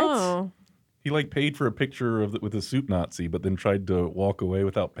 No. He like paid for a picture of with the soup Nazi, but then tried to walk away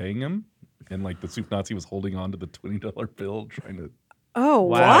without paying him. And like the soup Nazi was holding on to the $20 bill, trying to Oh,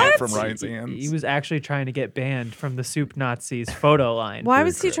 Wow. buy it what? from Ryan's hands. He was actually trying to get banned from the Soup Nazis photo line. Why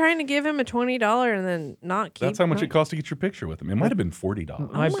was he trying to give him a $20 and then not keep? That's how much no. it cost to get your picture with him. It might have been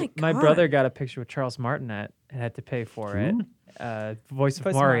 $40. My, Oh my my God. brother got a picture with Charles Martinet and had to pay for it. Voice of Voice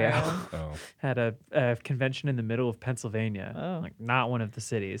of Mario. Mario. Oh. Had a convention in the middle of Pennsylvania, Oh. like not one of the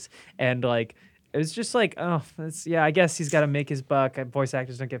cities, and like it was just like, oh, I guess he's got to make his buck. Voice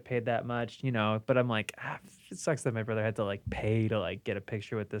actors don't get paid that much, But I'm like, it sucks that my brother had to like pay to like get a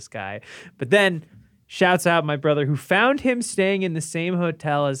picture with this guy. But then, shouts out my brother who found him staying in the same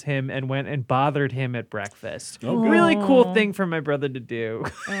hotel as him and went and bothered him at breakfast. Oh, good. Really cool thing for my brother to do.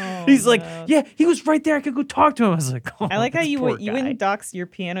 Oh, He's like, no. yeah, he was right there. I could go talk to him. I was like, oh, I like how this you poor you guy. wouldn't dox your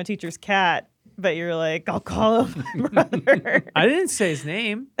piano teacher's cat, but you're like, I'll call him my brother. I didn't say his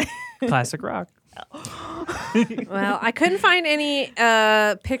name. Classic rock. Well, I couldn't find any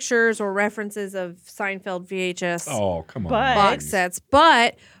pictures or references of Seinfeld VHS Oh, come on. But- box sets,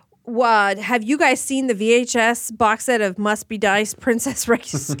 but what have you guys seen the VHS box set of Must Be Dice Princess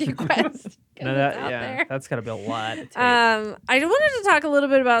Rescue Quest? No, that's got to be a lot. Of tape. I wanted to talk a little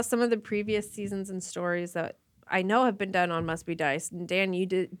bit about some of the previous seasons and stories that I know have been done on Must Be Dice. And Dan, you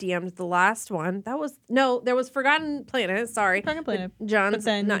DM'd the last one. There was Forgotten Planet. Sorry, Forgotten Planet. John's But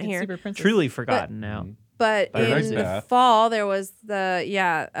then not you did here. Super Princess. Truly forgotten now. But Paradise in the Path. fall, there was the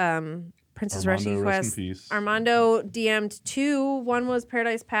Princess Armando, Rescue rest in Quest. peace. Armando DM'd 2. One was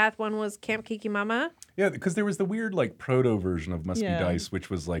Paradise Path. One was Camp Kiki Mama. Yeah, because there was the weird like proto version of Must Yeah. Be Dice, which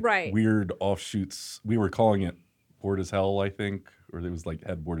was like Right. weird offshoots. We were calling it Bored as Hell, I think, or it was like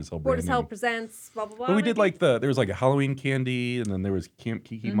had Bored as Hell Board as Hell branding. presents blah blah blah. But we did maybe? like there was like a Halloween candy, and then there was Camp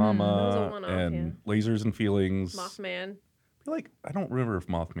Kiki That was a Mama one-off, and Lasers and Feelings. Mothman. Like I don't remember if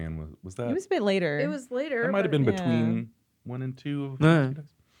Mothman was that. It was a bit later. It was later. That might have but- been yeah. between 1 and 2. Of Yeah. Must Be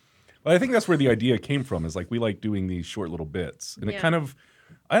Dice. But I think that's where the idea came from. Is like we like doing these short little bits, and Yeah. it kind of.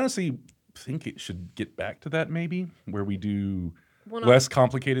 I honestly think it should get back to that maybe, where we do One-off. less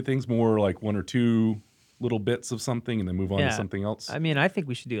complicated things, more like 1 or 2 little bits of something, and then move on Yeah. to something else. I mean, I think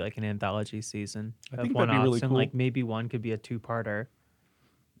we should do like an anthology season I of think that'd be one-offs, really and cool. like maybe one could be a 2-parter.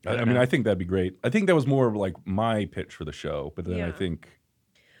 I mean, I think that'd be great. I think that was more like my pitch for the show, but then I Yeah. think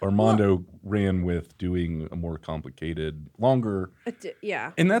Armando ran with doing a more complicated, longer.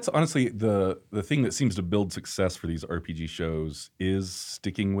 Yeah. And that's honestly the thing that seems to build success for these RPG shows is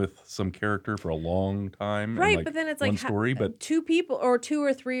sticking with some character for a long time. Right, and like but then it's one like story, but 2 people or 2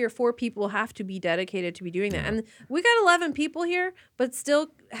 or 3 or 4 people have to be dedicated to be doing that. And we got 11 people here, but still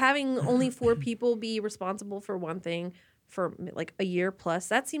having only 4 people be responsible for one thing for like a year plus,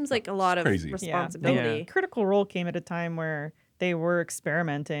 that seems like a lot of crazy. Yeah. responsibility. Yeah. Critical Role came at a time where they were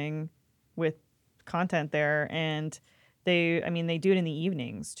experimenting with content there, and they do it in the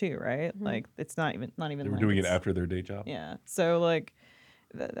evenings too, right? Mm-hmm. Like it's not even they were like doing it it's- after their day job. Yeah. So like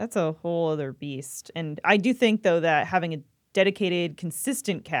that's a whole other beast. And I do think though that having a dedicated,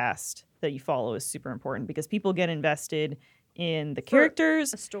 consistent cast that you follow is super important because people get invested in the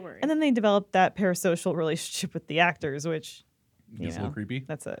characters A story. and then they develop that parasocial relationship with the actors, which you It's a know, little creepy.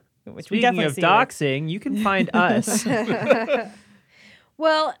 that's it. Which Speaking we definitely of see with- doxing, you can find us.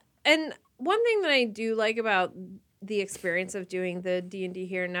 Well, and one thing that I do like about the experience of doing the D&D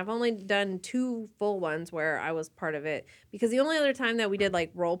here, and I've only done 2 full ones where I was part of it, because the only other time that we did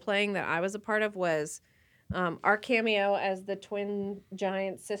like role playing that I was a part of was our cameo as the twin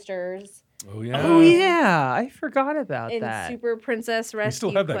giant sisters Oh yeah. Oh yeah, I forgot about in that. Super Princess Rescue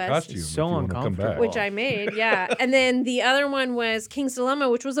We still have that Quest, costume. It's if so you wanna come uncomfortable. back. which I made, yeah. And then the other one was King's Dilemma,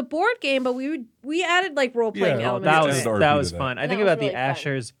 which was a board game, but we added like role playing Yeah, elements. That to was Just it. RP that to was that. fun. I And think that was about the really fun.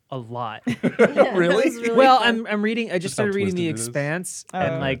 Ashers a lot. Yeah, that Really? was really Well, fun. I'm reading. I just Just how started reading The twisted it is. Expanse, Oh.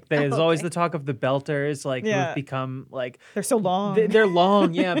 and like there's Oh, always okay. the talk of the Belters, like Yeah. who've become like They're so long. they're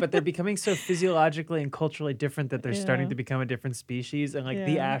long, yeah, but they're becoming so physiologically and culturally different that they're starting Yeah. to become a different species. And like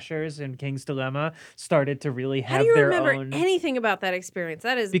the Yeah. Ashers in King's Dilemma started to really How have do you their remember own. anything about that experience?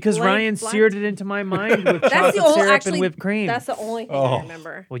 That is Because blank, Ryan blank. seared it into my mind with That's chocolate the only syrup actually and whipped cream. That's the only thing Oh. I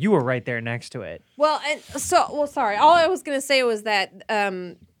remember. Well, you were right there next to it. Well, sorry. All I was gonna say was that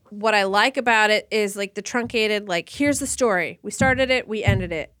what I like about it is like the truncated. Like, here's the story. We started it. We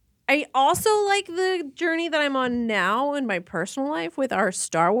ended it. I also like the journey that I'm on now in my personal life with our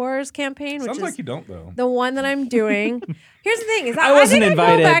Star Wars campaign, which Sounds is like you don't though. the one that I'm doing. Here's the thing: is I wasn't think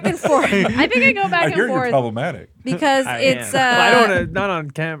invited. I go back and forth. I think I go back I and hear you're forth problematic. because it's. Well, I don't want to. Not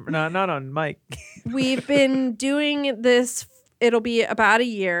on camera. Not on mic. We've been doing this. It'll be about a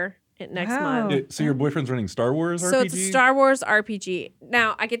year next Wow. month. So your boyfriend's running Star Wars So RPG? it's a Star Wars RPG.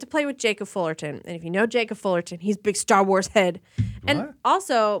 Now I get to play with Jacob Fullerton, and if you know Jacob Fullerton, he's a big Star Wars head, and What?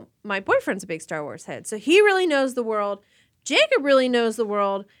 also my boyfriend's a big Star Wars head. So he really knows the world. Jacob really knows the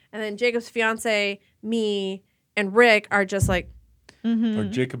world, and then Jacob's fiance, me, and Rick are just like, Are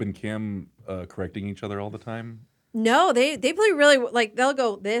Jacob and Cam correcting each other all the time? no, they play really like they'll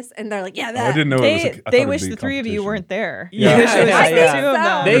go this, and they're like, yeah, Oh, that. I didn't know it was. They, I thought they it'd wish be the 3 of you competition. weren't there. Yeah, They wish it was yeah, just yeah. the 2 of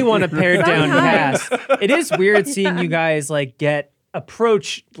them. They want a pared down Sometimes. cast. It is weird seeing you guys like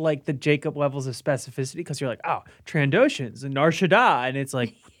approach like the Jacob levels of specificity because you're like, oh, Trandoshans and Nar Shaddaa, and it's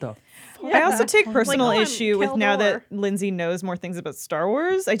like, what the I also take personal oh, I'm issue with now that Keldor. Lindsay knows more things about Star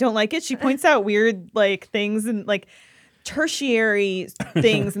Wars. I don't like it. She points out weird like things and like tertiary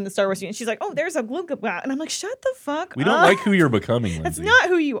things in the Star Wars universe. She's like, "Oh, there's a glue and I'm like, "Shut the fuck We don't up. like who you're becoming, Lindsay. That's not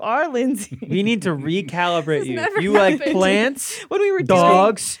who you are, Lindsay." We need to recalibrate you. never You like happened. plants, when we were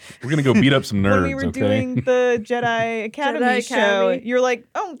dogs. We're gonna go beat up some nerds. when we were okay? doing the Jedi Academy Jedi show, Academy. you're like,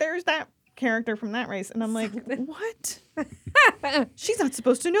 "Oh, there's that character from that race," and I'm like, "What? She's not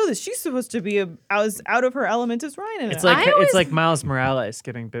supposed to know this. She's supposed to be as out of her element as Ryan." It's And like I always- it's like Miles Morales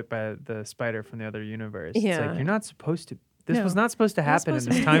getting bit by the spider from the other universe. It's Yeah. like you're not supposed to. This No. was not supposed to happen in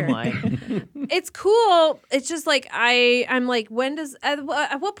supposed this to be here. timeline. It's cool. It's just like I'm like, when does at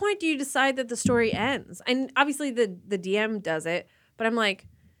what point do you decide that the story ends? And obviously the DM does it, but I'm like,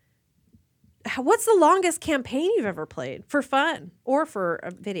 what's the longest campaign you've ever played for fun or for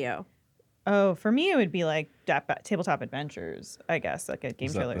a video? Oh, for me, it would be like Tabletop Adventures, I guess, like at Game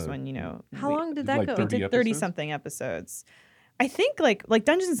Was that Trailers the- when, you know, How we long did that like go? 30 did 30 episodes? something episodes. I think like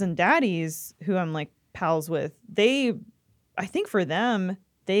Dungeons and Daddies, who I'm like pals with, I think for them,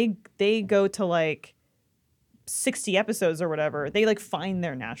 they go to like 60 episodes or whatever. They like find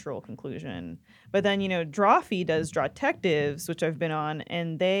their natural conclusion. But then, you know, Drawfee does Drawtectives, which I've been on,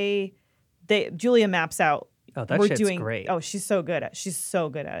 and Julia maps out. Oh, that we're shit's doing, great. Oh, she's so good at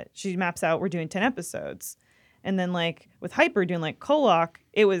it. She maps out, we're doing 10 episodes. And then like with Hyper doing like Kolok,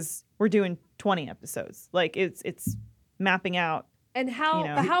 we're doing 20 episodes. Like it's mapping out. And how you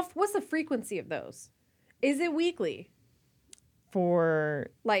know. but how what's the frequency of those? Is it weekly? For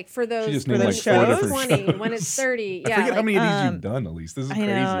Like for those just named, when like, it's four when it's different 20, shows. when it's 30. I Yeah, forget how like, many of these you've done. At least this is I crazy,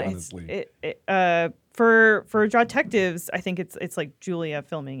 know honestly. for Drawtectives, I think it's like Julia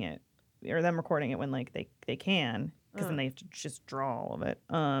filming it or them recording it when like they can, because then they have to just draw all of it.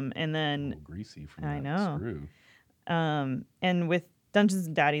 And A then little greasy from I that know. screw. and with Dungeons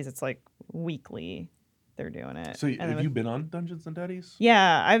and Daddies, it's like weekly they're doing it. So And then have with- you been on Dungeons and Daddies?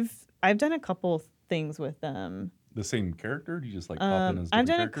 Yeah, I've done a couple things with them. The same character? Do you just like pop in as different I've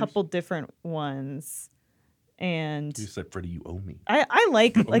done characters? a couple different ones, and You said, Freddie, you owe me. I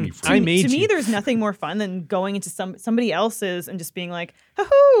like me like for to, I me- made to me you. there's nothing more fun than going into somebody else's and just being like,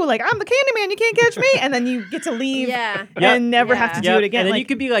 hoo, like I'm the Candyman, you can't catch me, and then you get to leave yeah. and never have to do Yep, it again. And then like, you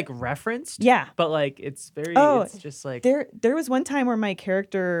could be like referenced. yeah. But like it's very. Oh, it's just like. There was one time where my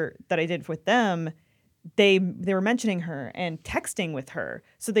character that I did with them, they were mentioning her and texting with her.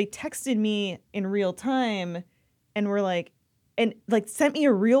 So they texted me in real time and were like, and like sent me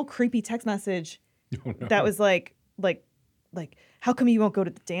a real creepy text message Oh, no. that was like, how come you won't go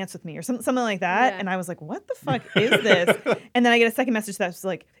to the dance with me or something like that? Yeah. And I was like, what the fuck is this? And then I get a second message that's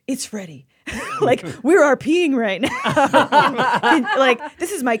like, it's ready. Like, we're RPing right now. Like,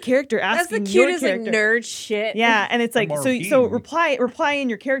 this is my character That's the asking your cutest like character. nerd shit. Yeah, and it's like I'm so RPing. reply in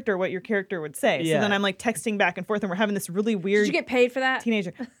your character what your character would say. Yeah. So then I'm like texting back and forth, and we're having this really Did weird you get paid for that?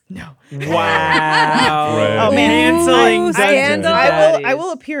 teenager. No. Wow. Right. Oh, man. Canceling Ooh, Dungeons scandal. and I Daddies.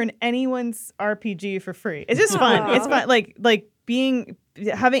 will appear in anyone's RPG for free. It's just fun. Aw. It's fun. Like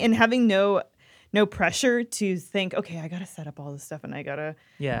having no pressure to think, okay, I gotta set up all this stuff and I gotta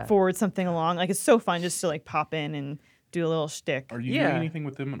Yeah. forward something along. Like, it's so fun just to like pop in and do a little shtick. Are you Yeah. doing anything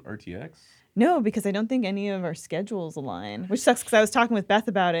with them at RTX? No, because I don't think any of our schedules align, which sucks because I was talking with Beth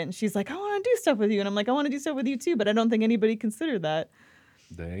about it and she's like, I want to do stuff with you. And I'm like, I want to do stuff with you too, but I don't think anybody considered that.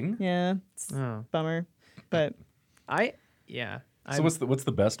 Dang. Yeah, it's a Oh. bummer, but So what's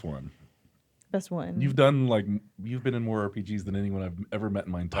the best one? best one. You've been in more RPGs than anyone I've ever met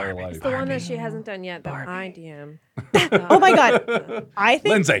in my entire life. It's the one that she hasn't done yet that Barbie. I DM. Oh my God. I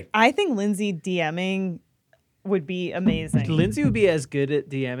think Lindsay DMing would be amazing. Lindsay would be as good at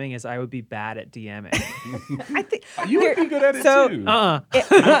DMing as I would be bad at DMing. I think You would be good at it so- too. It's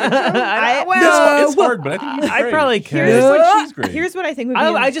hard, but I think you'd be I great. probably could. Here's what, She's great. here's what I think would be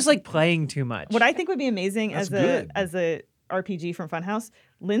I just like playing too much. what I think would be amazing That's as a good. as a RPG from Funhouse.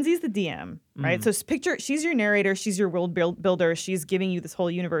 Lindsay's the DM, right? Mm. So picture she's your narrator, she's your world builder, she's giving you this whole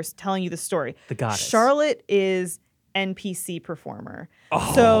universe, telling you the story. The goddess. Charlotte is NPC performer.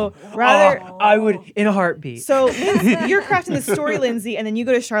 So rather I would in a heartbeat. So Lindsay, you're crafting the story, Lindsay, and then you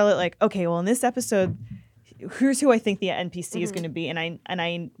go to Charlotte like, okay, well in this episode, here's who I think the NPC is going to be, and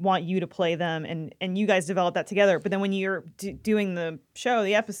I want you to play them, and you guys develop that together. But then when you're doing the show,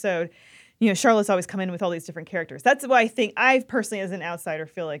 the episode, Charlotte's always come in with all these different characters. That's why I personally, as an outsider,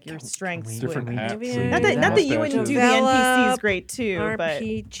 feel like your strengths different would. hats. Maybe and Not that you wouldn't do the NPCs great too, but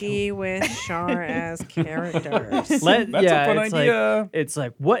RPG with Char as characters. That's a fun it's idea. It's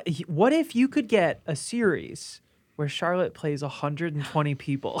like what if you could get a series where Charlotte plays 120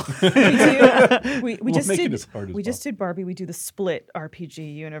 people? we We'll just make it did as hard as we just did Barbie. We do the split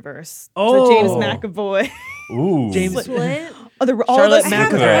RPG universe. Oh. So James McAvoy. Ooh. James- Split? Oh, all Charlotte of us. I have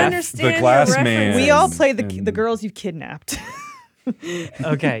to McAvoy. understand The your Glass reference. Man. We all play And- the girls you've kidnapped.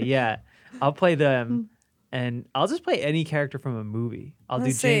 Okay, yeah. I'll play them and I'll just play any character from a movie. I'll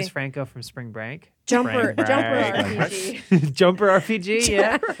Let's do James see. Franco from Spring Break. Jumper Spring Break. RPG. Jumper RPG,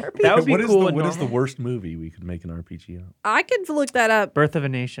 yeah. That would be What is cool. the and what is the normal. worst movie we could make an RPG out? I could look that up. Birth of a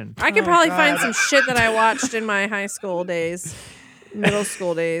Nation. I could probably find some shit that I watched in my high school days, middle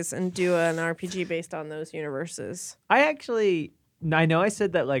school days, and do an RPG based on those universes. I know I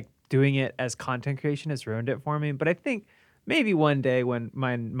said that like doing it as content creation has ruined it for me, but I think maybe one day when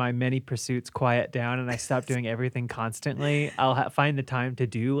my many pursuits quiet down and I stop doing everything constantly, I'll find the time to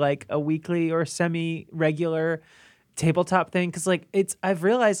do like a weekly or semi-regular tabletop thing, because like I've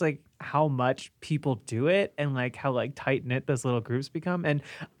realized like how much people do it and like how like tight knit those little groups become, and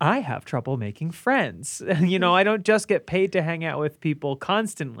I have trouble making friends. I don't just get paid to hang out with people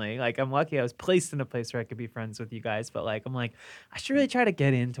constantly. Like I'm lucky I was placed in a place where I could be friends with you guys, but like I'm like I should really try to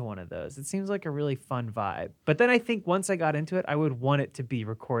get into one of those. It seems like a really fun vibe. But then I think once I got into it, I would want it to be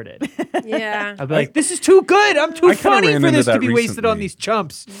recorded. Yeah. I'd be like, this is too good. I'm too I kinda funny ran for into this to that be wasted on recently. these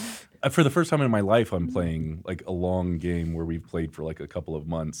chumps. For the first time in my life, I'm playing like a long game where we've played for like a couple of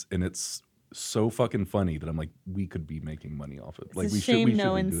months, and it's so fucking funny that I'm like, we could be making money off it. Like It's a we shame should no be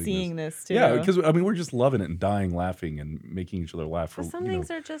one's doing seeing this too. Yeah, because we're just loving it and dying laughing and making each other laugh for But some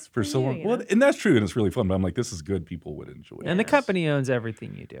things are just for so long. you Well, know? and that's true, and it's really fun. But I'm like, this is good. People would enjoy it. And the Yes. company owns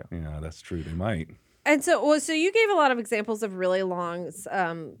everything you do. Yeah, that's true. They might. And so you gave a lot of examples of really long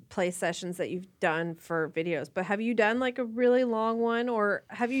play sessions that you've done for videos, but have you done like a really long one, or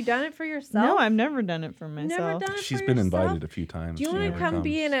have you done it for yourself? No, I've never done it for myself. never done it. She's for been yourself? invited a few times. Do you She want to never come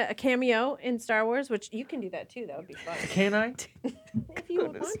be comes. in a cameo in Star Wars? Which you can do that too. That would be fun. Can I? If you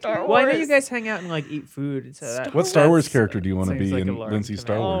want Star to. Well, I know Wars. you guys hang out and like eat food. So that, What Star Wars that's, character do you want to seems be like a in large Lindsay's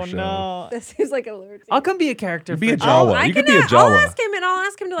Star command. Oh Wars show? no. That seems like a lure. I'll come be a character. Be a for- Jawa. I You can. could be a I'll Jawa. ask him, and I'll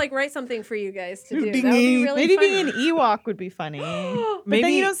ask him to like write something for you guys to do. That would Dingy. be really Maybe fun. being an Ewok would be funny. But Maybe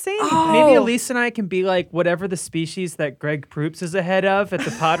then you don't say anything. Oh. Maybe Elise and I can be like whatever the species that Greg Proops is ahead of at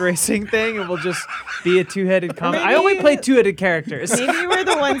the pod racing thing, and we'll just be a two-headed combat. I only maybe- play two-headed characters. Maybe we're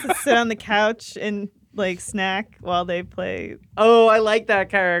the ones that sit on the couch and like snack while they play. Oh, I like that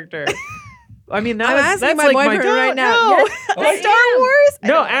character. I mean, I'm asking that's my like boyfriend my right now. No. Yes, I Star am. Wars?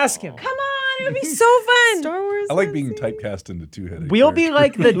 No, ask him. Come on, It'd be so fun. Star Wars. I like being Legacy. typecast into two-headed. We'll be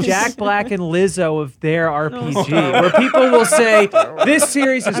like the Jack Black and Lizzo of their RPG, where people will say, this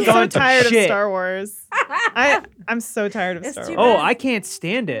series has I'm gone so tired to shit. of Star Wars. I'm so tired of It's Star too Wars. Oh, I can't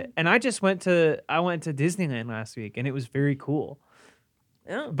stand it. And I went to Disneyland last week, and it was very cool.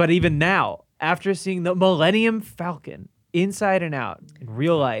 Oh. But even now, after seeing the Millennium Falcon inside and out in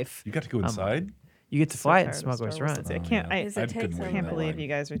real life, You got to go inside? you get to So fly it in tired of Smuggler's Star Wars. Run. I Oh, can't. yeah. I Is it take couldn't so wait can't in that believe line. you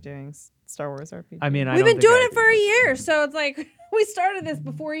guys are doing Star Wars RPG. I mean, We've been doing it for a year, so it's like we started this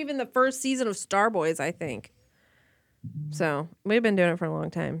before even the first season of Starboys, I think. So we've been doing it for a long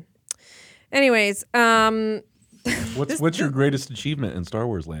time. Anyways, What's your greatest achievement in Star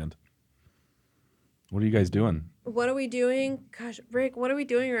Wars land? What are you guys doing? what are we doing? Gosh, Rick, what are we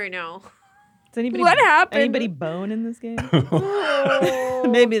doing right now? Does anybody, What happened? Anybody bone in this game?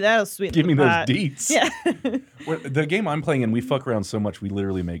 Maybe that'll sweeten Give me the those pot. deets. Yeah. The game I'm playing in, we fuck around so much, we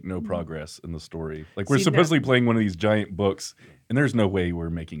literally make no progress in the story. Like, we're See, supposedly playing one of these giant books, and there's no way we're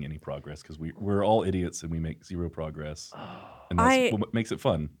making any progress because we're all idiots and we make zero progress. And that's what makes it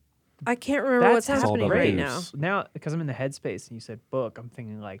fun. I can't remember what's That's all happening about right booze. now. Now, because I'm in the headspace and you said book, I'm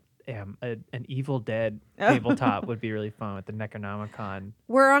thinking like, an Evil Dead tabletop would be really fun with the Necronomicon.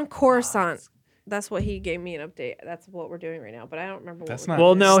 We're on Coruscant. That's what he gave me an update. That's what we're doing right now, but I don't remember That's what not- we're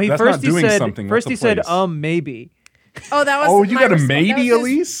Well, doing. no, That's not doing said something, first that's he a said place. maybe. Oh, that was Oh, you my got a resp- maybe, that was his-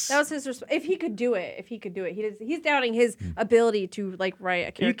 Elise? That was his response. If he could do it, he's doubting his ability to like write a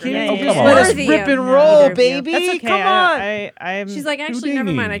You character. can't Yeah, just yeah, let yeah. us Worthy rip of and either roll, of you. baby. That's okay. Come on. I'm. She's like, actually,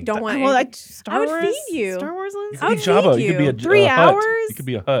 never mind. I don't want. well, any- Star I would Wars, feed you. Star Wars. You Lindsay? could I be would Jabba. feed You could be you. a 3 hut. hours? You could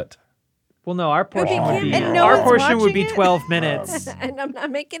be a hut. Well, no, our portion would be And no our one's portion would be watching it? 12 minutes. and I'm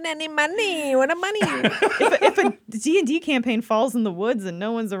not making any money. What a money. If a D&D campaign falls in the woods and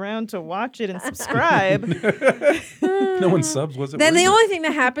no one's around to watch it and subscribe, No one subs. Was it? Then worth the it? only thing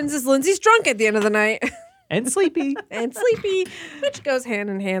that happens is Lindsay's drunk at the end of the night And sleepy. and sleepy, which goes hand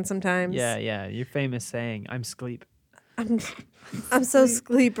in hand sometimes. Yeah, your famous saying, I'm sleep. I'm so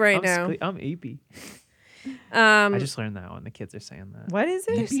sleep right now. I'm eepy. I Um, just learned that one. The kids are saying that. what is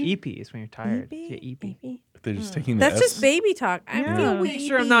it? It's eepy is when you're tired. Yeah, eepy. They're just taking the that's S. just baby talk. I Yeah. feel Make weepy.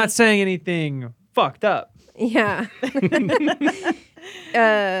 sure I'm not saying anything fucked up. Yeah.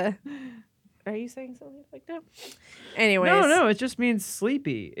 Are you saying something like that? Anyways. No, it just means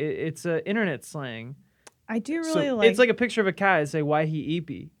sleepy. It's internet slang. I do So really like. It's like a picture of a cat and say why he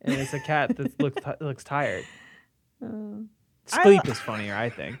eepy, and it's a cat that looks tired. Sleep is funnier, I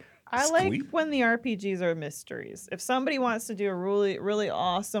think. I like Sleep? when the RPGs are mysteries. If somebody wants to do a really, really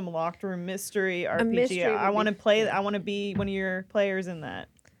awesome locked room mystery RPG, mystery I would want to be play. fun. I want to be one of your players in that.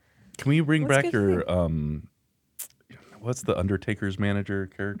 Can we bring What's back good your what's the Undertaker's manager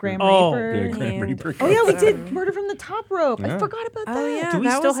character? Grim Oh. Reaper. Yeah, Grim And- Reaper. Oh yeah, we character. did Murder from the Top Rope. I Yeah. forgot about that. Oh, yeah. Do we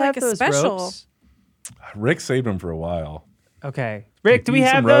that still was have like a those special. ropes? Rick saved him for a while. Okay, Rick, do we Need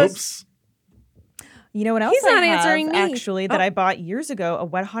have some those? ropes? You know what else He's I not have, answering me. actually that Oh. I bought years ago? A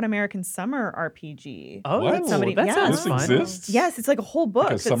Wet Hot American Summer RPG. Oh, What? Somebody- that yeah. sounds This fun. exists? Yes, it's like a whole book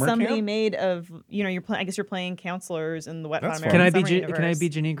Like a that summer somebody camp? made of. You're playing. I guess you're playing counselors in the Wet That's Hot fun. American Can I be Summer can I be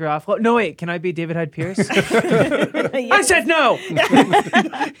universe. Janine Garofalo? No, wait. Can I be David Hyde Pierce? I Yes. said no.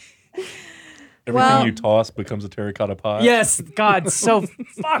 Everything Well- you toss becomes a terracotta pot. Yes, God, so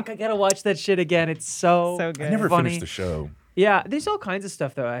fuck. I gotta watch that shit again. It's so So good. I never funny. finished the show. Yeah, there's all kinds of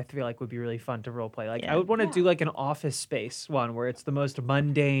stuff though I feel like would be really fun to role play. Like Yeah. I would want to do like an Office Space one where it's the most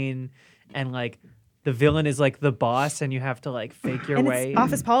mundane and like the villain is like the boss and you have to like fake your And way. it's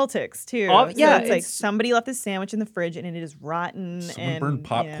office politics too. Yeah, it's like it's- somebody left a sandwich in the fridge and it is rotten. Someone and burned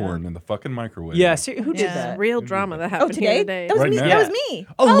popcorn in the fucking microwave. Yeah, who did Yeah. that? Real drama that Oh, happened today? here today. That was Right me. now. That was me.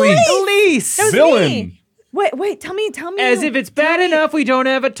 Elise! Elise. That was Villain! me. Wait, tell me. As if it's bad enough we don't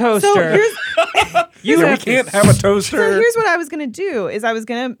have a toaster. So here's you So we have to can't have a toaster. So here's what I was gonna do: is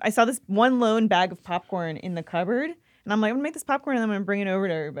I saw this one lone bag of popcorn in the cupboard, and I'm like, I'm gonna make this popcorn and I'm gonna bring it over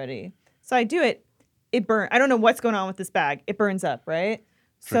to everybody. So I do it. It burns. I don't know what's going on with this bag. It burns up, right?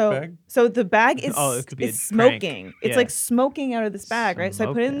 Trick bag? So the bag is Oh, it could be it's a prank. smoking. It's Yeah. like smoking out of this bag, right? So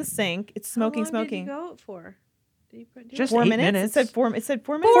I put it in the Smoking. sink. It's smoking. How long did you go for? Did you do Just it? 4 8 minutes. minutes. It said 4 minutes.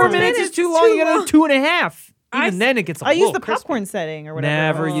 4 minutes. 4 That's minutes it. is too It's long. too You gotta long. do 2.5. Even I- then it gets a I use little the crispy. popcorn setting or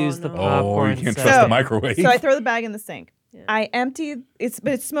whatever. Never Oh, use the no. popcorn. Oh, you can't set. trust So- the microwave. So I throw the bag in the sink. Yeah. I empty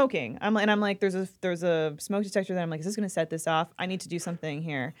but it's smoking. I'm like, there's a smoke detector there. I'm like, is this gonna set this off? I need to do something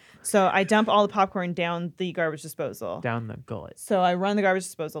here. So I dump all the popcorn down the garbage disposal. Down the gullet. So I run the garbage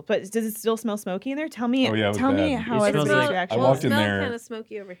disposal. But does it still smell smoky in there? Tell me. Oh, yeah, it was tell me bad. how It smells everybody's like- reaction. I walked in smell there- kind of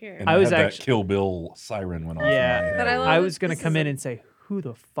smoky over here. and I was had actually- that Kill Bill siren went off. Yeah. in my head. But I love I it. was gonna This come is in a- and say, who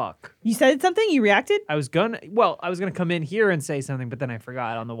the fuck? You said something? You reacted? I was gonna come in here and say something, but then I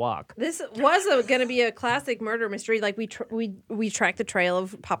forgot on the walk. This was going to be a classic murder mystery. Like we tracked the trail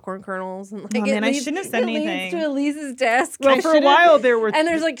of popcorn kernels, and like Oh, man, I leads- shouldn't have said it leads anything. to Elise's desk. Well, for a while there were and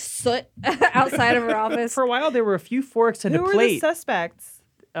there's like soot outside of her office. For a while, there were a few forks and who a were the plate. suspects?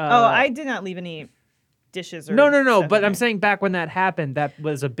 I did not leave any dishes or No. stuff But in I'm there. saying back when that happened, that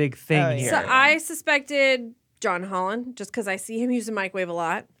was a big thing Oh, yeah. here. So I suspected John Holland just because I see him use the microwave a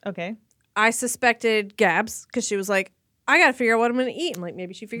lot. Okay. I suspected Gabs because she was like, I got to figure out what I'm going to eat. And like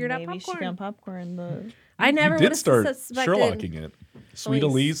maybe she figured out Maybe she popcorn. found popcorn. I never You would did have start suspected. Sherlocking it. Sweet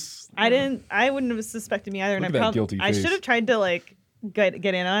Elise. I wouldn't have suspected me either. Look And at that guilty I face. should have tried to like get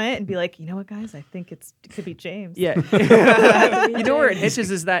in on it and be like, you know what, guys, I think it could be James. Yeah. You know where it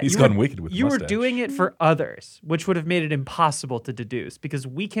hitches is that He's you gone were, wicked with the you were mustache. doing it for others, which would have made it impossible to deduce because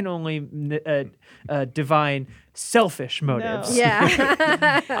we can only divine selfish motives.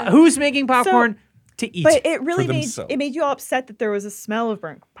 Yeah. Who's making popcorn to eat? But it really For made themselves. you all upset that there was a smell of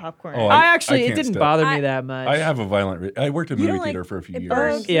burnt popcorn. Oh, I actually, it can't didn't step. bother me that much. I have a violent. I worked in You movie don't theater like for a few it years.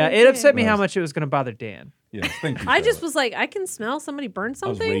 burns? Yeah, it upset me how Yes. much it was going to bother Dan. Yes, thank you. I for just that. was like, I can smell somebody burn was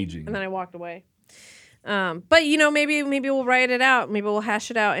something. raging. And then I walked away. But maybe we'll write it out. Maybe we'll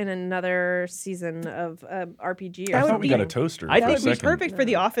hash it out in another season of RPG. Or I would thought we be- got a toaster. I for That think a would be second. perfect for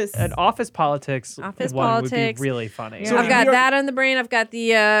the office. An office politics Office one politics. would be really funny. Yeah. I've got we are- that on the brain. I've got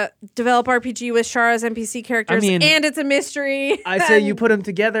the develop RPG with Shara's NPC characters, mean, and it's a mystery. I say you put them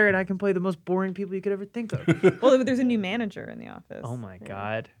together and I can play the most boring people you could ever think of. Well, there's a new manager in the office. Oh my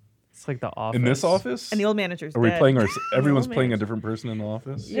God. It's like the office. In this office? And the old manager's Are we dead. playing our? Everyone's old playing a manager. different person in the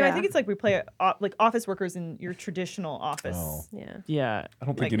office. Yeah, I Yeah. think it's like we play like office workers in your traditional office. Oh. Yeah. Yeah. I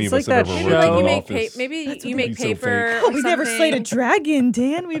don't Like, think any it's of us like have that ever Maybe show. worked like in you an make office. maybe That's you gonna make be so fake. paper. Oh, or we've never slayed a something. dragon,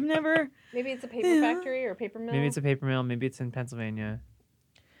 Dan. We've never. Maybe it's a paper factory or a paper mill. Maybe it's a paper mill. Maybe it's in Pennsylvania.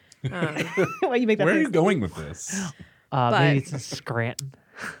 Why you make that Where are face? you going with this? Maybe But- it's in Scranton.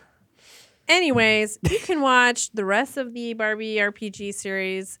 Anyways, you can watch the rest of the Barbie RPG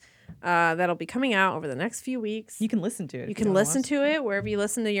series that'll be coming out over the next few weeks. You can listen to it. You can listen to it wherever you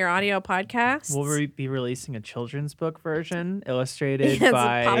listen to your audio podcasts. We'll be releasing a children's book version illustrated Yeah, it's a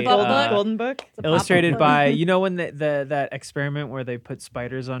by pop-up Golden, book. Golden Book. It's a illustrated pop-up by book. when that experiment where they put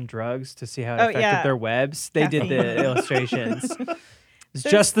spiders on drugs to see how it Oh, affected yeah. their webs. They did the Caffeine. illustrations. It's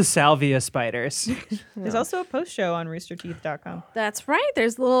just the salvia spiders. There's also a post show on roosterteeth.com. That's right.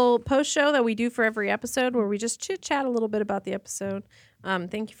 There's a little post show that we do for every episode where we just chit chat a little bit about the episode.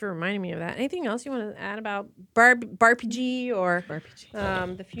 Thank you for reminding me of that. Anything else you want to add about Barbie or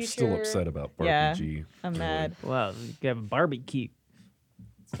the future? Still upset about Yeah. RPG. I'm mad. Well, you have a barbecue.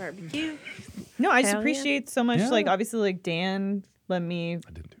 Barbecue. No, I just Hell yeah. appreciate so much. Yeah. Like, obviously, like Dan let me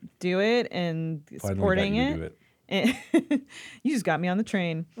I didn't do it. do it and Finally got supporting you it. to do it. And you just got me on the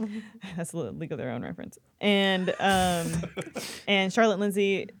train. That's a League of Their Own reference. And and Charlotte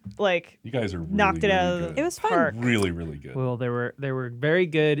Lindsay like You guys are really, knocked it out really of good. the It was fun. park. Really, really good. Well, there were very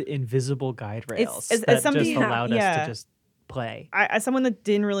good invisible guide rails as that somebody- just allowed us yeah. to just play. As someone that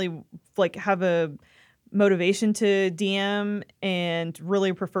didn't really like have a motivation to DM and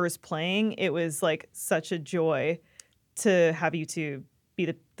really prefers playing, it was like such a joy to have you two be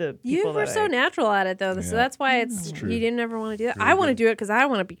the You people were that so natural at it, though. So Yeah. that's why it's true. you didn't ever want to do that. Very I want to good. do it because I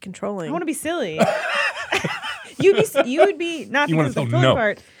want to be controlling. I want to be silly. you would be not You because wanna of the tell controlling no.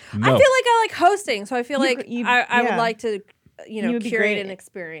 part. I feel like I like hosting, so I feel You- like you- I would yeah. like to, You would be curate great. an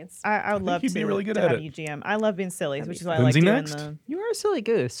experience. I would love you'd to be really good to at have it. you GM. I love being silly, which is why Lindsay I like next? doing You are a silly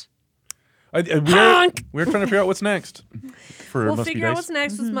goose. we're trying to figure out what's next. For We'll Must Be figure out Dice. what's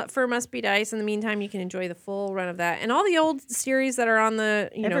next for Must Be Dice. In the meantime, you can enjoy the full run of that and all the old series that are on the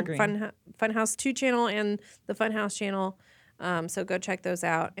Evergreen. Funhouse 2 channel and the Funhouse channel. So go check those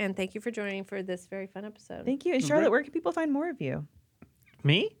out. And thank you for joining for this very fun episode. Thank you. And Charlotte, where can people find more of you?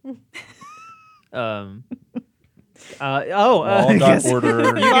 Me?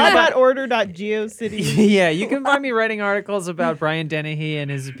 Law.order. Law.order.geocities. Yeah, you can find me writing articles about Brian Dennehy and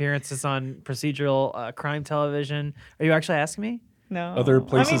his appearances on procedural crime television. Are you actually asking me? No. Other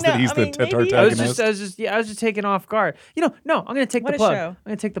places that he's the maybe. Tatar I was Antagonist. just taken off guard. No, I'm gonna take What the a plug. show. I'm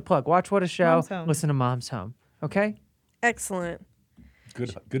gonna take the plug. Watch What a Show. Mom's Home. Listen to Mom's Home. Okay. Excellent.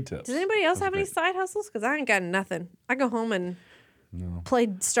 Good tips. Does anybody else That was have any great. side hustles? Because I ain't got nothing. I go home and No. play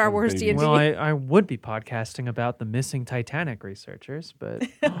Star Wars baby. D&D. Well, I would be podcasting about the missing Titanic researchers, but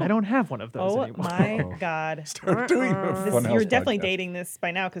I don't have one of those Oh anymore. my God. Start doing a This- Funhouse you're definitely podcast. dating this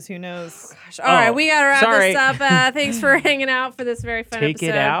by now because who knows? All right, Oh, we got to wrap sorry. this up. Thanks for hanging out for this very fun Take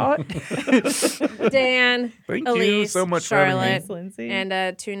episode. it out. Dan, Thank you Elise, so much for having me. Charlotte, Thanks, Lindsay.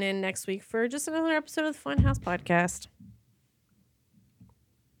 and tune in next week for just another episode of the Funhouse Podcast.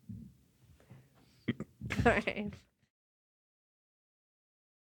 All right.